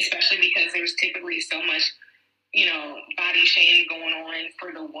 especially because there's typically so much, you know, body shame going on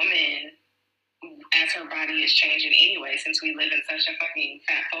for the woman as her body is changing anyway, since we live in such a fucking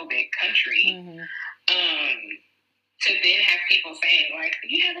fat-phobic country. To then have people saying, like,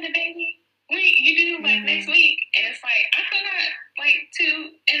 you having a baby? Wait, you do, like, next week. And it's like, I still got, like,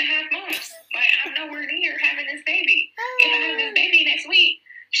 2.5 months. Like, I'm nowhere near having this baby. If I have this baby next week,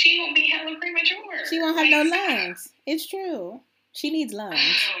 she won't be hella premature. She won't have no lungs. It's true. She needs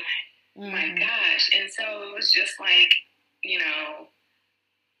lungs. Oh, my gosh. And so it was just like, you know,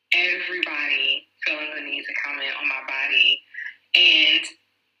 everybody feeling the need to comment on my body. And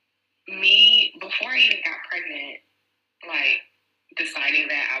me, before I even got pregnant, like, deciding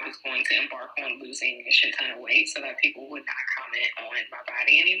that I was going to embark on losing a shit ton of weight so that people would not comment on my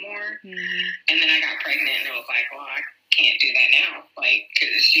body anymore. And then I got pregnant, and it was like, well, I can't do that now. Like,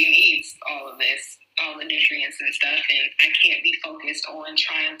 because she needs all of this, all the nutrients and stuff, and I can't be focused on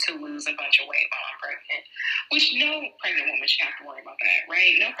trying to lose a bunch of weight while I'm pregnant. Which no pregnant woman should have to worry about that,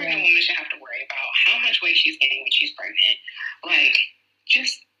 right? No pregnant woman should have to worry about how much weight she's gaining when she's pregnant. Like,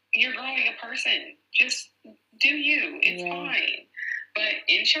 just, you're growing a person. Just do you. It's fine. But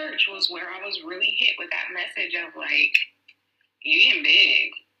in church was where I was really hit with that message of, like, you getting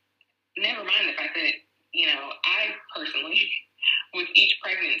big. Never mind the fact that, you know, I personally, with each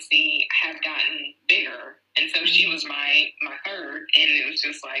pregnancy, have gotten bigger. And so she was my 3rd. And it was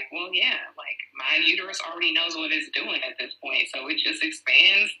just like, well, yeah, like, my uterus already knows what it's doing at this point. So it just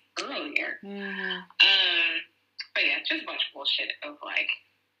expands earlier. But yeah, just a bunch of bullshit of, like,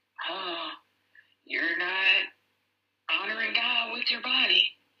 oh, you're not honoring God with your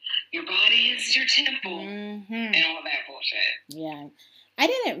body. Your body is your temple. And all that bullshit. Yeah. I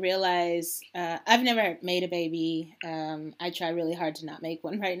didn't realize, I've never made a baby. I try really hard to not make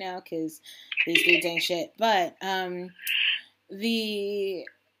one right now because these dudes ain't shit. But I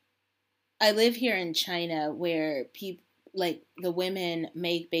live here in China where people, like, the women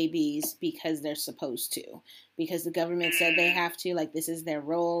make babies because they're supposed to, because the government said they have to, like, this is their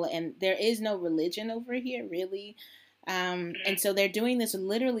role, and there is no religion over here, really. And so they're doing this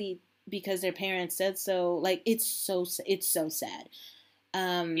literally because their parents said so. Like, it's so sad.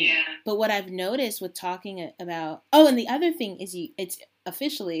 But what I've noticed with talking about, and the other thing is it's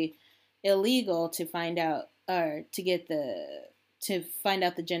officially illegal to find out, or to find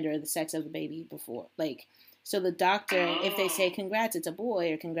out the gender or the sex of the baby before, like, so the doctor, if they say congrats, it's a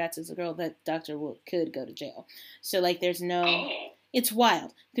boy, or congrats, it's a girl, that doctor could go to jail. So, like, there's no, it's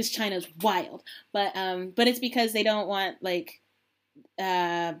wild, because China's wild, but it's because they don't want, like,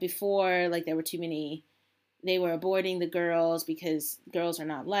 before, like, there were too many, they were aborting the girls because girls are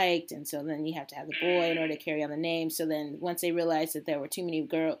not liked, and so then you have to have the boy in order to carry on the name. So then once they realized that there were too many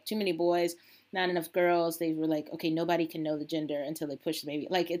boys, not enough girls, they were like, okay, nobody can know the gender until they push the baby.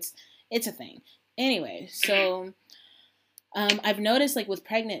 Like, it's a thing. Anyway, so I've noticed, like, with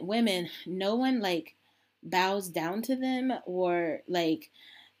pregnant women, no one, like, bows down to them or, like,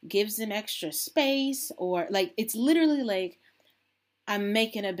 gives them extra space, or, like, it's literally like, I'm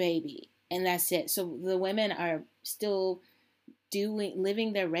making a baby, and that's it. So the women are still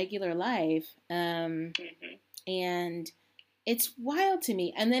living their regular life, and it's wild to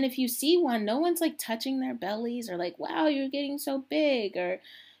me. And then if you see one, no one's, like, touching their bellies or, like, wow, you're getting so big, or,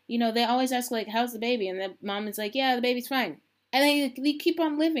 you know, they always ask, like, how's the baby? And the mom is like, yeah, the baby's fine. And then you keep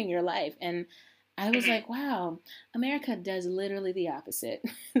on living your life. And I was like, wow, America does literally the opposite.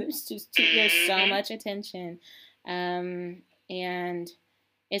 There's so much attention. And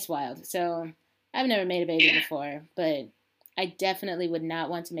it's wild. So I've never made a baby before, but I definitely would not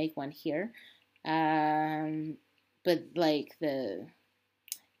want to make one here. But like I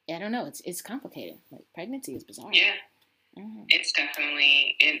don't know. It's complicated. Like pregnancy is bizarre. Yeah, it's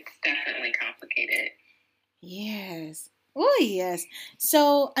definitely complicated. Yes. Oh yes.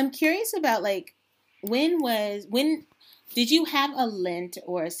 So I'm curious about like when did you have a Lent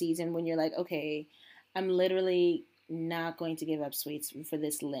or a season when you're like, okay, I'm literally not going to give up sweets for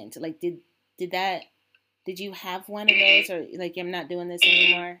this Lent? Like did you have one of those, or like I'm not doing this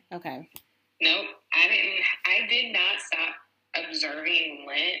anymore? Okay. Nope, I didn't. I did not stop observing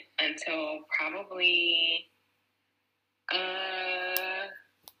Lent until probably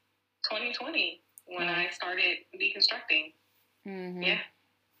 2020 when I started deconstructing. Mm-hmm. Yeah.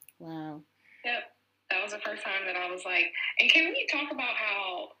 Wow. Yep. That was the first time that I was like, and can we talk about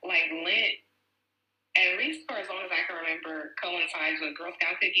how like Lent, at least for as long as I can remember, coincides with Girl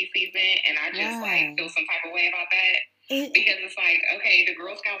Scout cookie season, and I just like feel some type of way about that because it's like, okay, the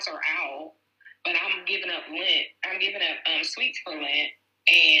Girl Scouts are out, but I'm giving up Lent. I'm giving up sweets for Lent,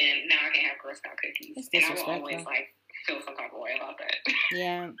 and now I can have Girl Scout cookies, and I will always like feel some type of way about that.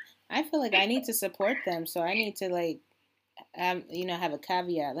 Yeah, I feel like I need to support them, so I need to like, have a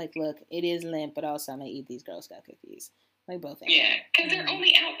caveat. Like, look, it is Lent, but also I'm gonna eat these Girl Scout cookies. Like both. Yeah, because they're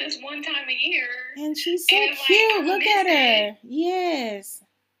only out this one time a year, and she's so cute. Like, look at her. Yes.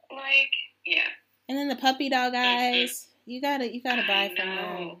 Like, yeah. And then the puppy dog eyes. You gotta buy from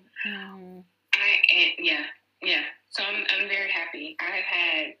them. Mm-hmm. Yeah. So I'm very happy. I've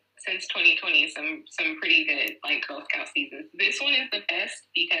had since 2020 some pretty good like Girl Scout seasons. This one is the best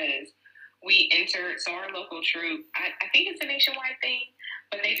because we entered. So our local troop, I think it's a nationwide thing,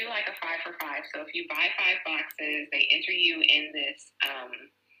 but they do like a 5 for 5. So if you buy 5 boxes, they enter you in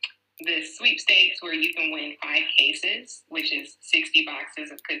this sweepstakes where you can win 5 cases, which is 60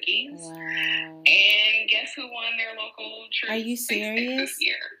 boxes of cookies. Wow. And guess who won their local troop? Are you serious? This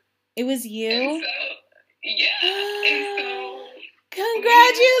year? It was you? And so, yeah. And so,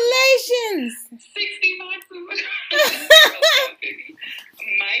 congratulations! 60 boxes.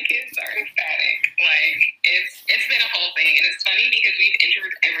 My kids are ecstatic. Like, it's been a whole thing. And it's funny because we've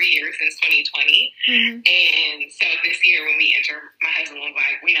entered every year since 2020. Mm-hmm. And so this year when we enter, my husband was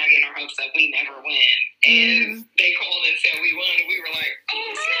like, we're not getting our hopes up. We never win. And they called and said we won. And we were like,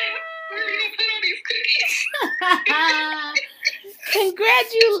 oh, snap. Where are we going to put all these cookies?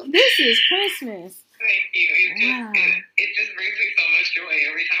 Congratulations. This is Christmas. Thank you. It just brings me so much joy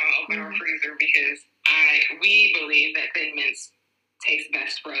every time I open our freezer because we believe that Thin Mints taste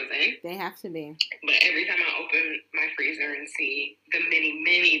best frozen. They have to be. But every time I open my freezer and see the many,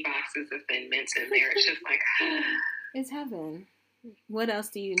 many boxes of Thin Mints in there, it's just like, it's heaven. What else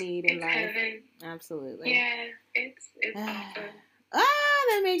do you need in life? Heaven. Absolutely. Yeah, it's awesome.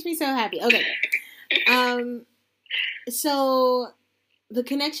 That makes me so happy. Okay. So the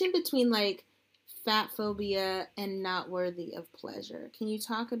connection between like fat phobia and not worthy of pleasure. Can you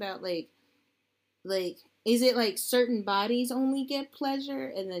talk about like is it like certain bodies only get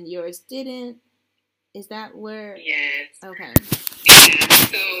pleasure and then yours didn't? Is that where? Yes. Okay. Yeah.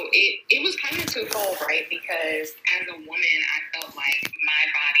 So it was kind of twofold, right? Because as a woman, I felt like my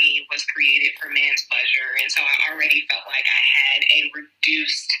body was created for man's pleasure, and so I already felt like I had a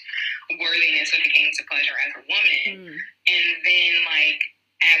reduced worthiness when it came to pleasure as a woman. And then, like,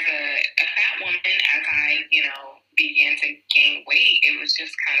 as a fat woman, as I, began to gain weight, it was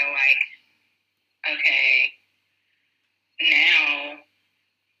just kind of like, okay, now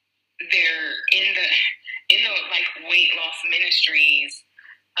they're in the like weight loss ministries.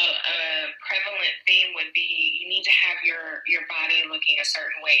 A prevalent theme would be you need to have your body looking a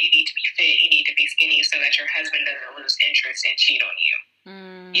certain way. You need to be fit. You need to be skinny so that your husband doesn't lose interest and cheat on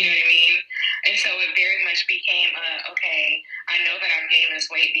you. You know what I mean? And so it very much became, okay, I know that I've gained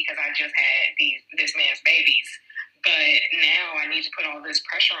this weight because I just had this man's babies. But now I need to put all this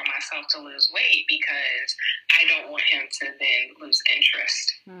pressure on myself to lose weight because I don't want him to then lose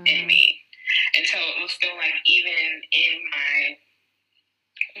interest in me. And so it was still like even in my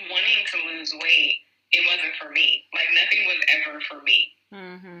wanting to lose weight, it wasn't for me. Like nothing was ever for me.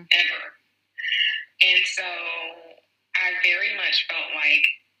 Ever. And so I very much felt like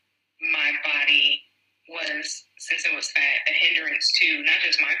my body was, since it was fat, a hindrance to not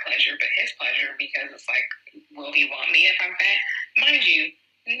just my pleasure, but his pleasure, because it's like, will he want me if I'm fat? Mind you,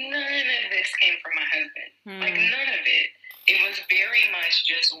 none of this came from my husband. Like, none of it. It was very much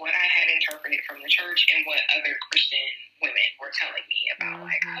just what I had interpreted from the church and what other Christian women were telling me about,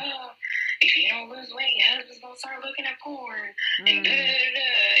 like, oh, if you don't lose weight, your husband's going to start looking at porn, and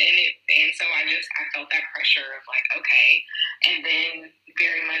and so I felt that pressure of, like, okay, and then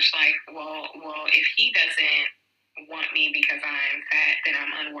very much like, well, if he doesn't want me because I'm fat, then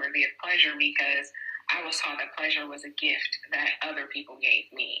I'm unworthy of pleasure, because I was taught that pleasure was a gift that other people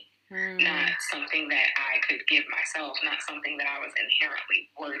gave me, not something that I could give myself, not something that I was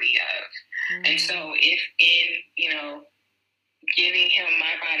inherently worthy of. And so if in, giving him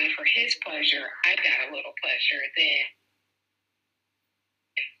my body for his pleasure, I got a little pleasure, then,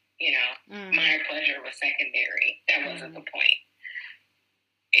 my pleasure was secondary. That wasn't the point.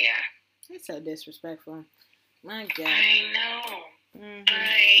 Yeah. That's so disrespectful. My God. I know.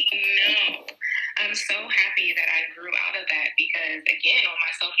 I know. I'm so happy that I grew out of that, because, again, on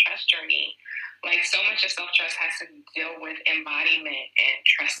my self-trust journey, like, so much of self-trust has to deal with embodiment and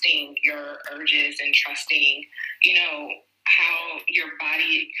trusting your urges and trusting, how your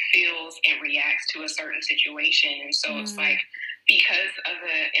body feels and reacts to a certain situation. And so it's like, because of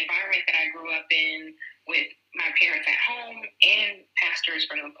the environment that I grew up in, with my parents at home and pastors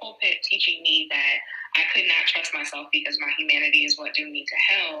from the pulpit teaching me that I could not trust myself because my humanity is what doomed me to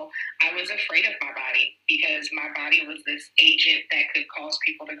hell, I was afraid of my body, because my body was this agent that could cause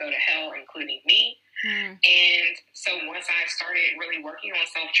people to go to hell, including me. And so once I started really working on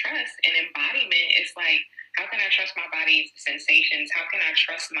self-trust and embodiment, it's like, how can I trust my body's sensations? How can I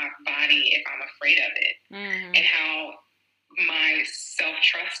trust my body if I'm afraid of it? And how my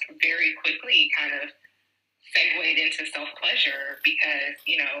self-trust very quickly kind of segued into self-pleasure, because,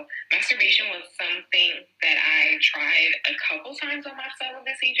 masturbation was something that I tried a couple times on my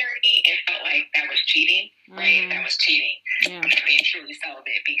celibacy journey and felt like that was cheating, right? That was cheating. I'm not being truly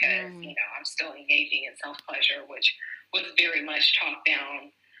celibate because, I'm still engaging in self-pleasure, which was very much talked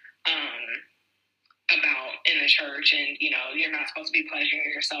down about in the church, and, you're not supposed to be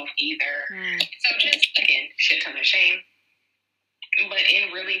pleasuring yourself either. So just, again, shit ton of shame. But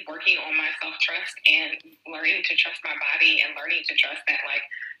in really working on my self-trust and learning to trust my body and learning to trust that, like,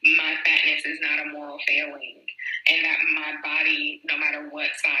 my fatness is not a moral failing, and that my body, no matter what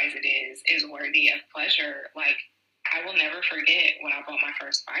size it is worthy of pleasure. Like, I will never forget when I bought my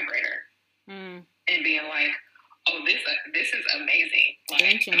first vibrator and being like, oh, this is amazing.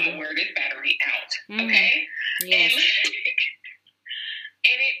 Like, I'm going to wear this battery out. Okay? Yes.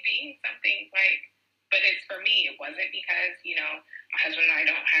 And it being something like, but it's for me. It wasn't because, my husband and I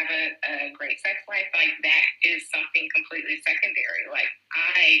don't have a great sex life. Like, that is something completely secondary. Like,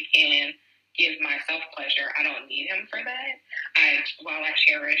 I can give myself pleasure. I don't need him for that. While I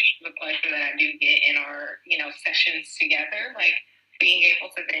cherish the pleasure that I do get in our, sessions together, like, being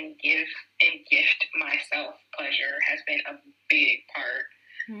able to then give and gift myself pleasure has been a big part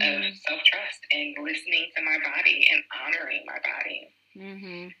of self-trust and listening to my body and honoring my body.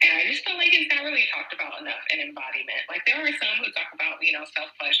 And I just feel like it's not really talked about enough in embodiment. Like, there are some who talk about,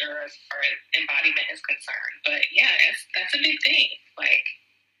 self-pleasure as far as embodiment is concerned. But, yeah, that's a big thing. Like,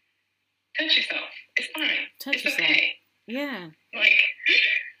 touch yourself. It's fine. It's okay. Yeah. Like,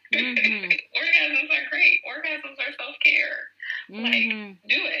 orgasms are great. Orgasms are self-care. Like,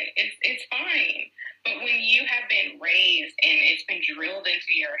 do it. It's fine. But when you have been raised and it's been drilled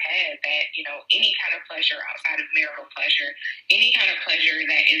into your head that, any kind of pleasure outside of marital pleasure, any kind of pleasure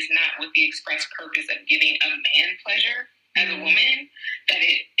that is not with the express purpose of giving a man pleasure as a woman, that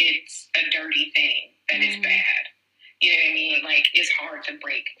it's a dirty thing, that it's bad. You know what I mean? Like, it's hard to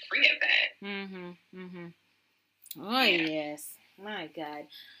break free of that. Oh, yes. My God.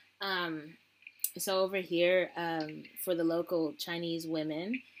 So over here, for the local Chinese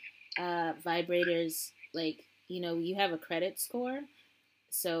women, vibrators, like, you have a credit score.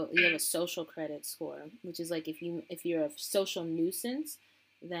 So you have a social credit score, which is like, if you're a social nuisance,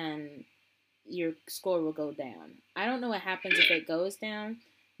 then your score will go down. I don't know what happens if it goes down.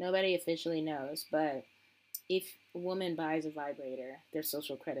 Nobody officially knows, but if a woman buys a vibrator, their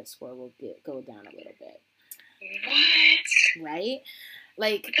social credit score will go down a little bit. What? Right?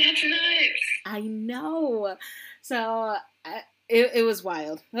 Like, that's nuts. I know. So it was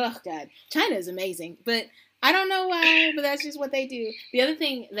wild. Oh God, China is amazing, but I don't know why, but that's just what they do. The other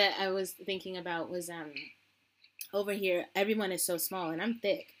thing that I was thinking about was over here, everyone is so small, and I'm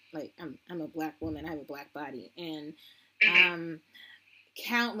thick. Like, I'm a black woman. I have a black body, and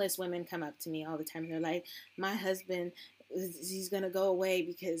countless women come up to me all the time. They're like, my husband, he's gonna go away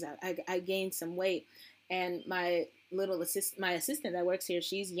because I gained some weight, and my assistant that works here,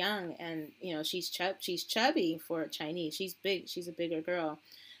 she's young, and she's chubby for a Chinese. She's big. She's a bigger girl,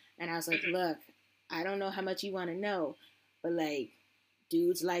 and I was like, look, I don't know how much you want to know, but, like,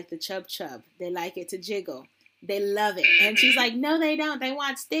 dudes like the chub. They like it to jiggle. They love it. And she's like, no, they don't. They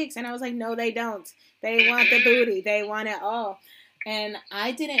want sticks. And I was like, no, they don't. They want the booty. They want it all. And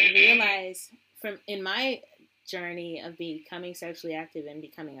I didn't realize in my journey of becoming sexually active and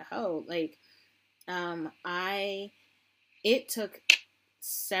becoming a hoe, like, It took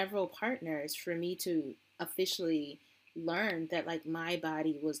several partners for me to officially learn that like my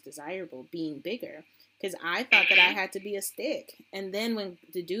body was desirable, being bigger. Because I thought that I had to be a stick, and then when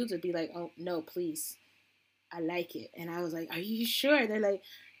the dudes would be like, "Oh no, please, I like it," and I was like, "Are you sure?" They're like,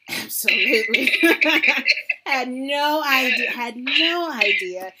 "Absolutely." Had no idea. Had no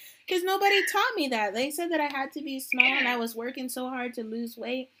idea. Because nobody taught me that. They said that I had to be small, and I was working so hard to lose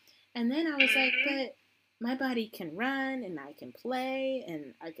weight. And then I was like, but my body can run, and I can play,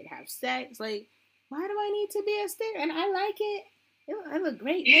 and I can have sex. Like, why do I need to be a stick? And I like it. I look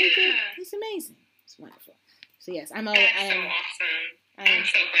great naked. It's amazing. It's wonderful. So yes, That's so awesome. I'm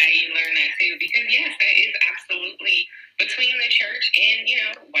so glad you learned that too, because yes, that is absolutely between the church and, you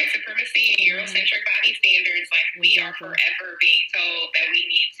know, white supremacy and Eurocentric body standards. Like, we are forever being told that we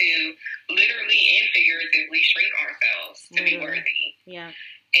need to literally and figuratively shrink ourselves to be worthy. Yeah.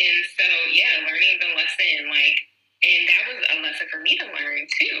 And so, yeah, learning the lesson, like, and that was a lesson for me to learn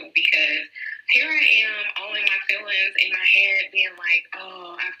too, because here I am, all in my feelings, in my head, being like,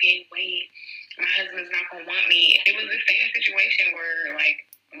 oh, I've gained weight. My husband's not going to want me. It was the same situation where, like,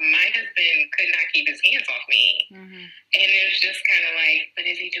 my husband could not keep his hands off me. And it was just kind of like, but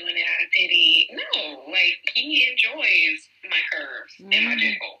is he doing it out of pity? No, like, he enjoys my curves and my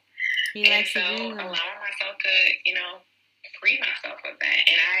jiggle. And so allowing myself to, you know, free myself of that.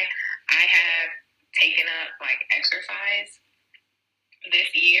 And I have taken up, like, exercise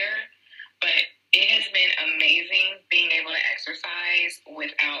this year, but it has been amazing being able to exercise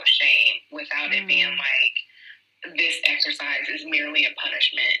without shame, without it being like, this exercise is merely a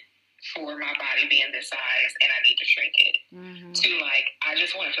punishment for my body being this size and I need to shrink it. To like, I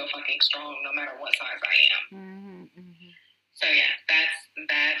just want to feel fucking strong no matter what size I am. So yeah, that's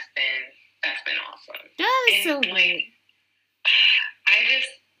been awesome. That is so like,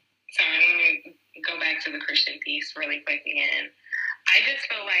 sorry, I'm gonna go back to the Christian piece really quick again. I just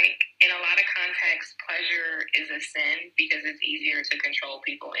feel like in a lot of contexts, pleasure is a sin because it's easier to control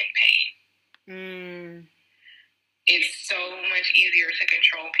people in pain. It's so much easier to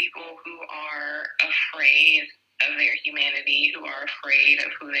control people who are afraid of their humanity, who are afraid of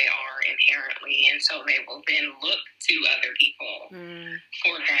who they are inherently, and so they will then look to other people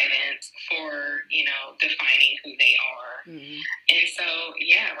for guidance, for, you know, defining who they are. And so,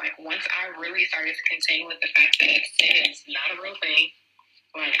 yeah, like, once I really started to contend with the fact that sin is not a real thing,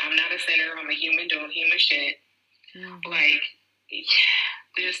 like, I'm not a sinner, I'm a human doing human shit, like,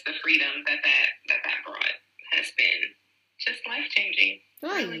 just the freedom that brought has been just life-changing.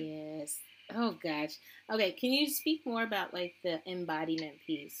 Oh, really. Yes. Oh, gosh. Okay, can you speak more about, like, the embodiment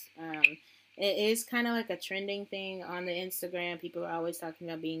piece? It is kind of like a trending thing on the Instagram. People are always talking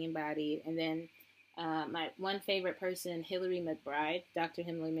about being embodied. And then my one favorite person, Hillary McBride, Dr.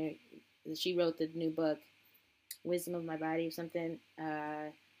 Hillary, she wrote the new book, Wisdom of My Body or something.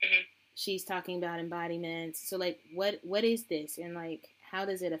 She's talking about embodiments. So, like, what is this? And, like, how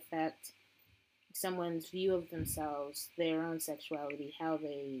does it affect someone's view of themselves, their own sexuality, how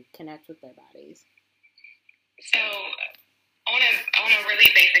they connect with their bodies? So, on a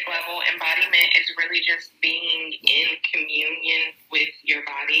really basic level, embodiment is really just being in communion with your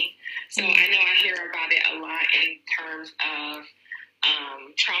body. So I know I hear about it a lot in terms of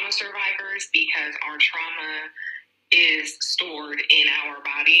trauma survivors, because our trauma is stored in our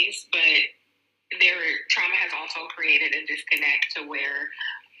bodies, but their trauma has also created a disconnect to where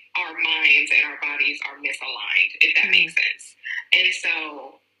our minds and our bodies are misaligned, if that makes sense. And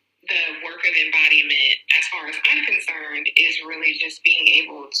so the work of embodiment, as far as I'm concerned, is really just being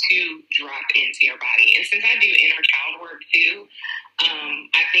able to drop into your body. And since I do inner child work too,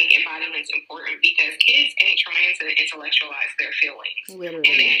 I think embodiment's important because kids ain't trying to intellectualize their feelings. Literally.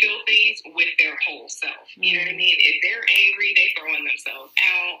 And they feel things with their whole self. You know what I mean? If they're angry, they throwing themselves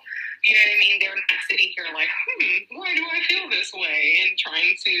out. You know what I mean? They're not sitting here like, why do I feel this way? And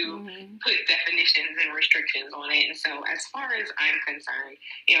trying to put definitions and restrictions on it. And so as far as I'm concerned,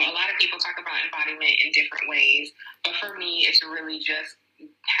 you know, a lot of people talk about embodiment in different ways. But for me, it's really just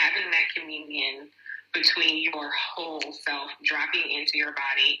having that communion between your whole self, dropping into your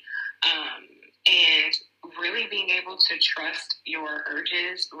body, and really being able to trust your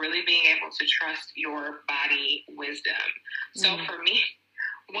urges, really being able to trust your body wisdom. So for me,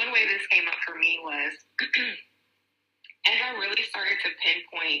 one way this came up for me was as I really started to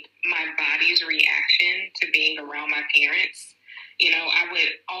pinpoint my body's reaction to being around my parents. You know, I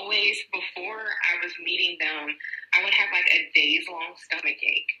would always, before I was meeting them, I would have like a days-long stomach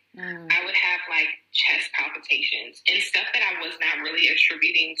ache. I would have like chest palpitations and stuff that I was not really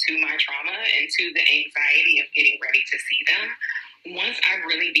attributing to my trauma and to the anxiety of getting ready to see them. once I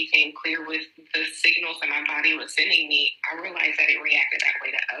really became clear with the signals that my body was sending me, I realized that it reacted that way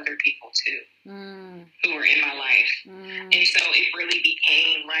to other people too, who were in my life. And so it really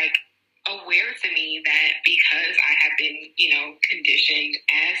became like aware to me that because I had been, conditioned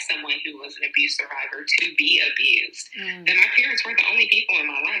as someone who was an abuse survivor to be abused, that my parents were the only people in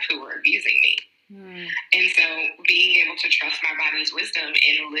my life who were abusing me. And so being able to trust my body's wisdom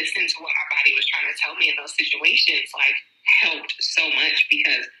and listen to what my body was trying to tell me in those situations, like, helped so much,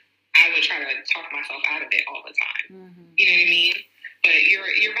 because I would try to talk myself out of it all the time. You know what I mean? But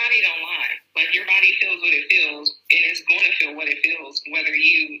your body don't lie. Like, your body feels what it feels, and it's going to feel what it feels, whether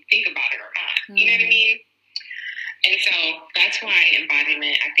you think about it or not. You know what I mean? And so that's why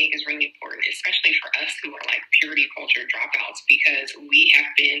embodiment, I think, is really important, especially for us who are like purity culture dropouts, because we have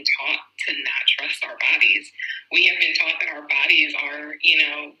been taught to not trust our bodies. We have been taught that our bodies are,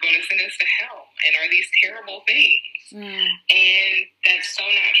 going to send us to hell and are these terrible things. And that's so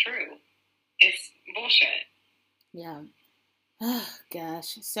not true. It's bullshit. Yeah. Oh,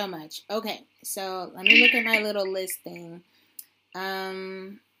 gosh, so much. Okay, so let me look at my little list thing.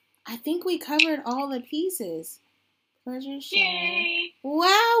 I think we covered all the pieces. Pleasure share.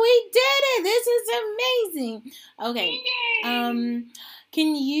 Wow, we did it! This is amazing. Okay.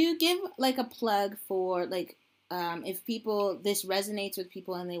 Can you give like a plug for like if people this resonates with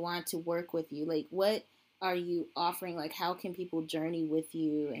people and they want to work with you? Like, what are you offering? Like, how can people journey with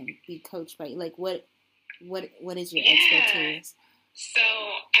you and be coached by you? Like, what is your expertise? So,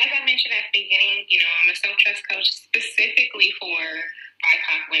 as I mentioned at the beginning, I'm a self-trust coach specifically for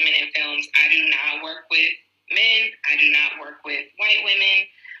BIPOC women in films. I do not work with men. I do not work with white women.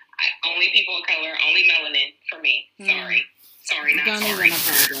 Only people of color, only melanin for me. Sorry, not sorry.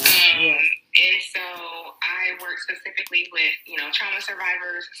 And so I work specifically with, trauma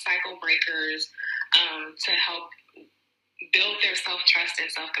survivors, cycle breakers, to help build their self-trust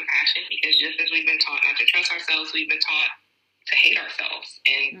and self-compassion, because just as we've been taught not to trust ourselves, we've been taught to hate ourselves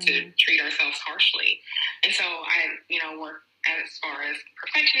and to treat ourselves harshly. And so I, work as far as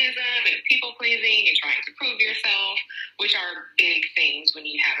perfectionism and people-pleasing and trying to prove yourself, which are big things when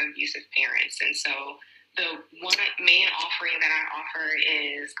you have abusive parents. And so the one main offering that I offer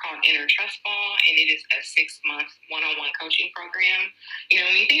is called Inner Trust Ball, and it is a 6-month one-on-one coaching program.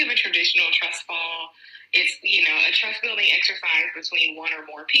 When you think of a traditional trust ball, it's, a trust-building exercise between one or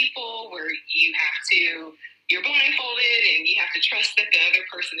more people where you're blindfolded and you have to trust that the other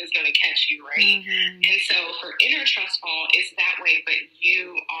person is going to catch you, right? And so for Inner Trust Ball, it's that way, but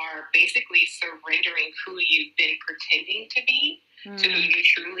you are basically surrendering who you've been pretending to be to who you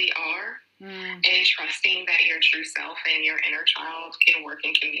truly are, and trusting that your true self and your inner child can work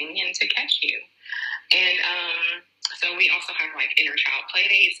in communion to catch you. And so we also have like inner child play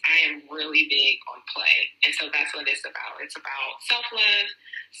dates. I am really big on play. And so that's what it's about. It's about self-love,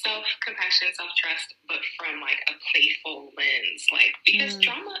 self-compassion, self-trust, but from like a playful lens. Like, because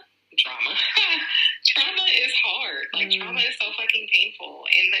trauma is hard. Like, trauma is so fucking painful,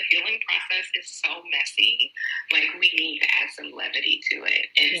 and the healing process is so messy. Like, we need to add some levity to it.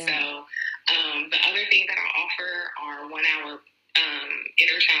 And so the other thing that I offer are 1-hour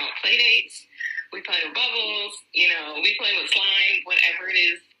inner child play dates. We play with bubbles, we play with slime, whatever it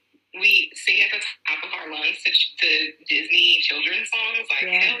is. We sing at the top of our lungs to Disney children's songs, like,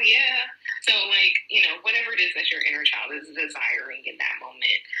 hell yeah. So, like, whatever it is that your inner child is desiring in that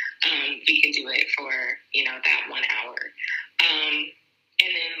moment, we can do it for, that 1 hour.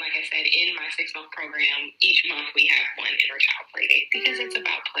 And then, like I said, in my 6-month program, each month we have one inner child play date, because it's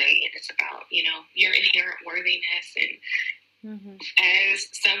about play and it's about, your inherent worthiness. And as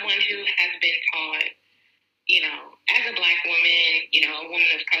someone who has been taught, as a Black woman, a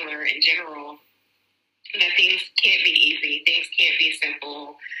woman of color in general, that things can't be easy, things can't be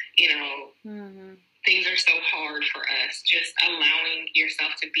simple, things are so hard for us. Just allowing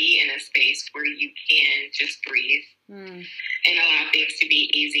yourself to be in a space where you can just breathe and allow things to be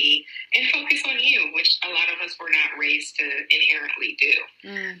easy and focus on you, which a lot of us were not raised to inherently do.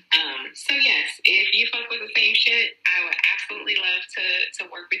 So yes, if you fuck with the same shit, I would absolutely love to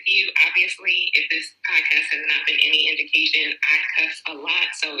work with you. Obviously, if this podcast has not been any indication, I cuss a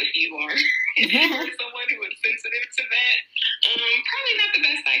lot. So if you are someone who is sensitive to that, probably not the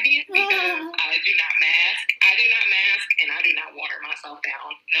best idea, because I do not mask, and I do not water myself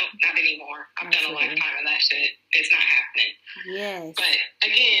down. Nope, not anymore. I've done a lifetime of that shit. It's not happening. Yes. But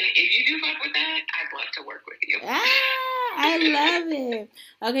again, if you do fuck with that, I'd love to work with you. I love it.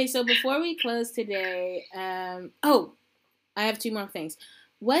 Okay, so before we close today, I have 2 more things.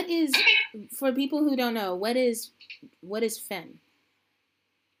 What is, for people who don't know, what is femme?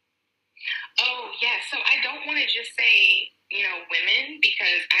 Oh, yeah. So I don't want to just say women,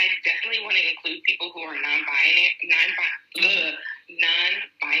 because I definitely want to include people who are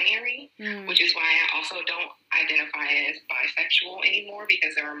non-binary, which is why I also don't identify as bisexual anymore,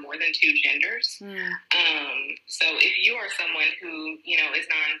 because there are more than two genders. So if you are someone who, is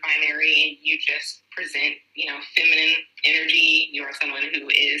non-binary and you just present, feminine energy, you are someone who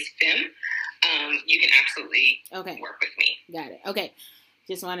is femme, you can absolutely work with me. Got it. Okay.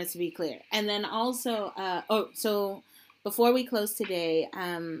 Just wanted to be clear. And then also, so before we close today,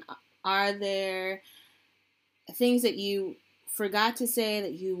 are there things that you forgot to say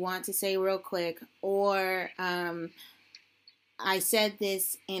that you want to say real quick, or I said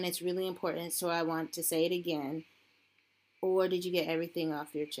this and it's really important, so I want to say it again, or did you get everything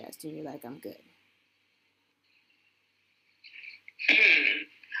off your chest and you're like, I'm good?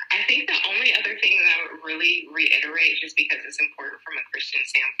 I think the only other thing that I would really reiterate, just because it's important from a Christian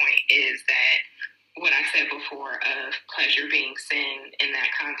standpoint, is that what I said before of pleasure being sin in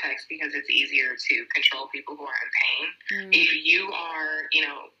that context, because it's easier to control people who are in pain. If you are,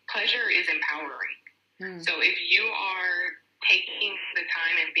 pleasure is empowering. So if you are taking the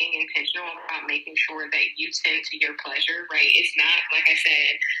time and being intentional about making sure that you tend to your pleasure, right? It's not, like I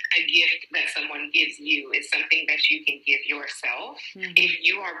said, a gift that someone gives you. It's something that you can give yourself. If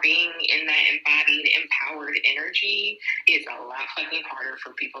you are being in that embodied, empowered energy, it's a lot fucking harder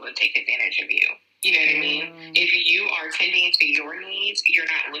for people to take advantage of you. You know what I mean? If you are tending to your needs, you're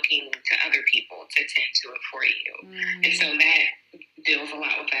not looking to other people to tend to it for you. And so that deals a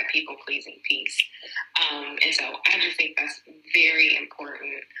lot with that people-pleasing piece. And so I just think that's very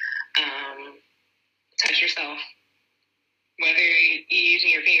important. Touch yourself. Whether you're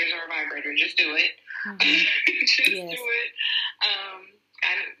using your fingers or a vibrator, just do it. Just do it.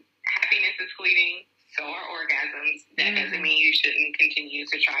 And happiness is fleeting. So are orgasms. That doesn't mean you shouldn't continue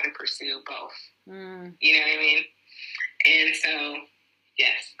to try to pursue both. You know what I mean? And so,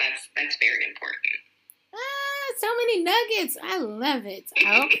 yes, that's very important. So many nuggets. I love it.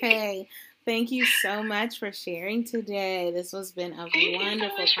 Okay. Thank you so much for sharing today. This has been a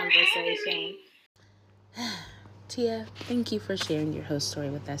wonderful conversation. Tia, thank you for sharing your host story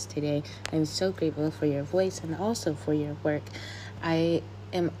with us today. I'm so grateful for your voice and also for your work. I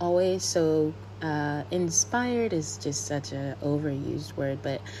am always so inspired is just such an overused word,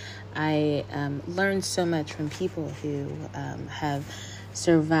 but I learned so much from people who have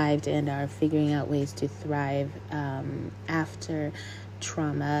survived and are figuring out ways to thrive after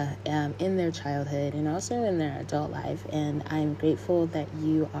trauma in their childhood and also in their adult life. And I'm grateful that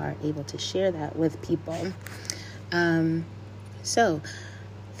you are able to share that with people. So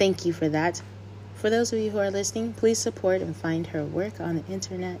thank you for that. For those of you who are listening, please support and find her work on the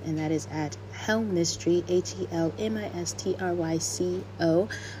internet, and that is at Helmistry, HELMISTRYCO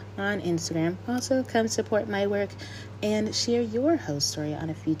on Instagram. Also, come support my work and share your host story on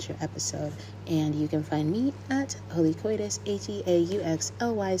a future episode. And you can find me at Holy Coitus,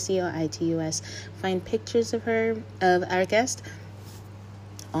 HEAUXLYCOITUS. Find pictures of her, of our guest,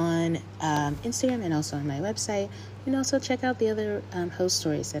 on Instagram and also on my website. And also check out the other host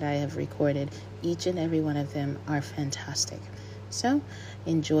stories that I have recorded. Each and every one of them are fantastic. So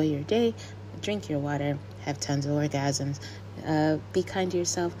enjoy your day, drink your water, have tons of orgasms, be kind to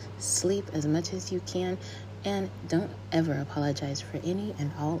yourself, sleep as much as you can, and don't ever apologize for any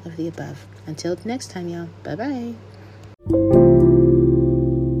and all of the above. Until next time, y'all. Bye-bye.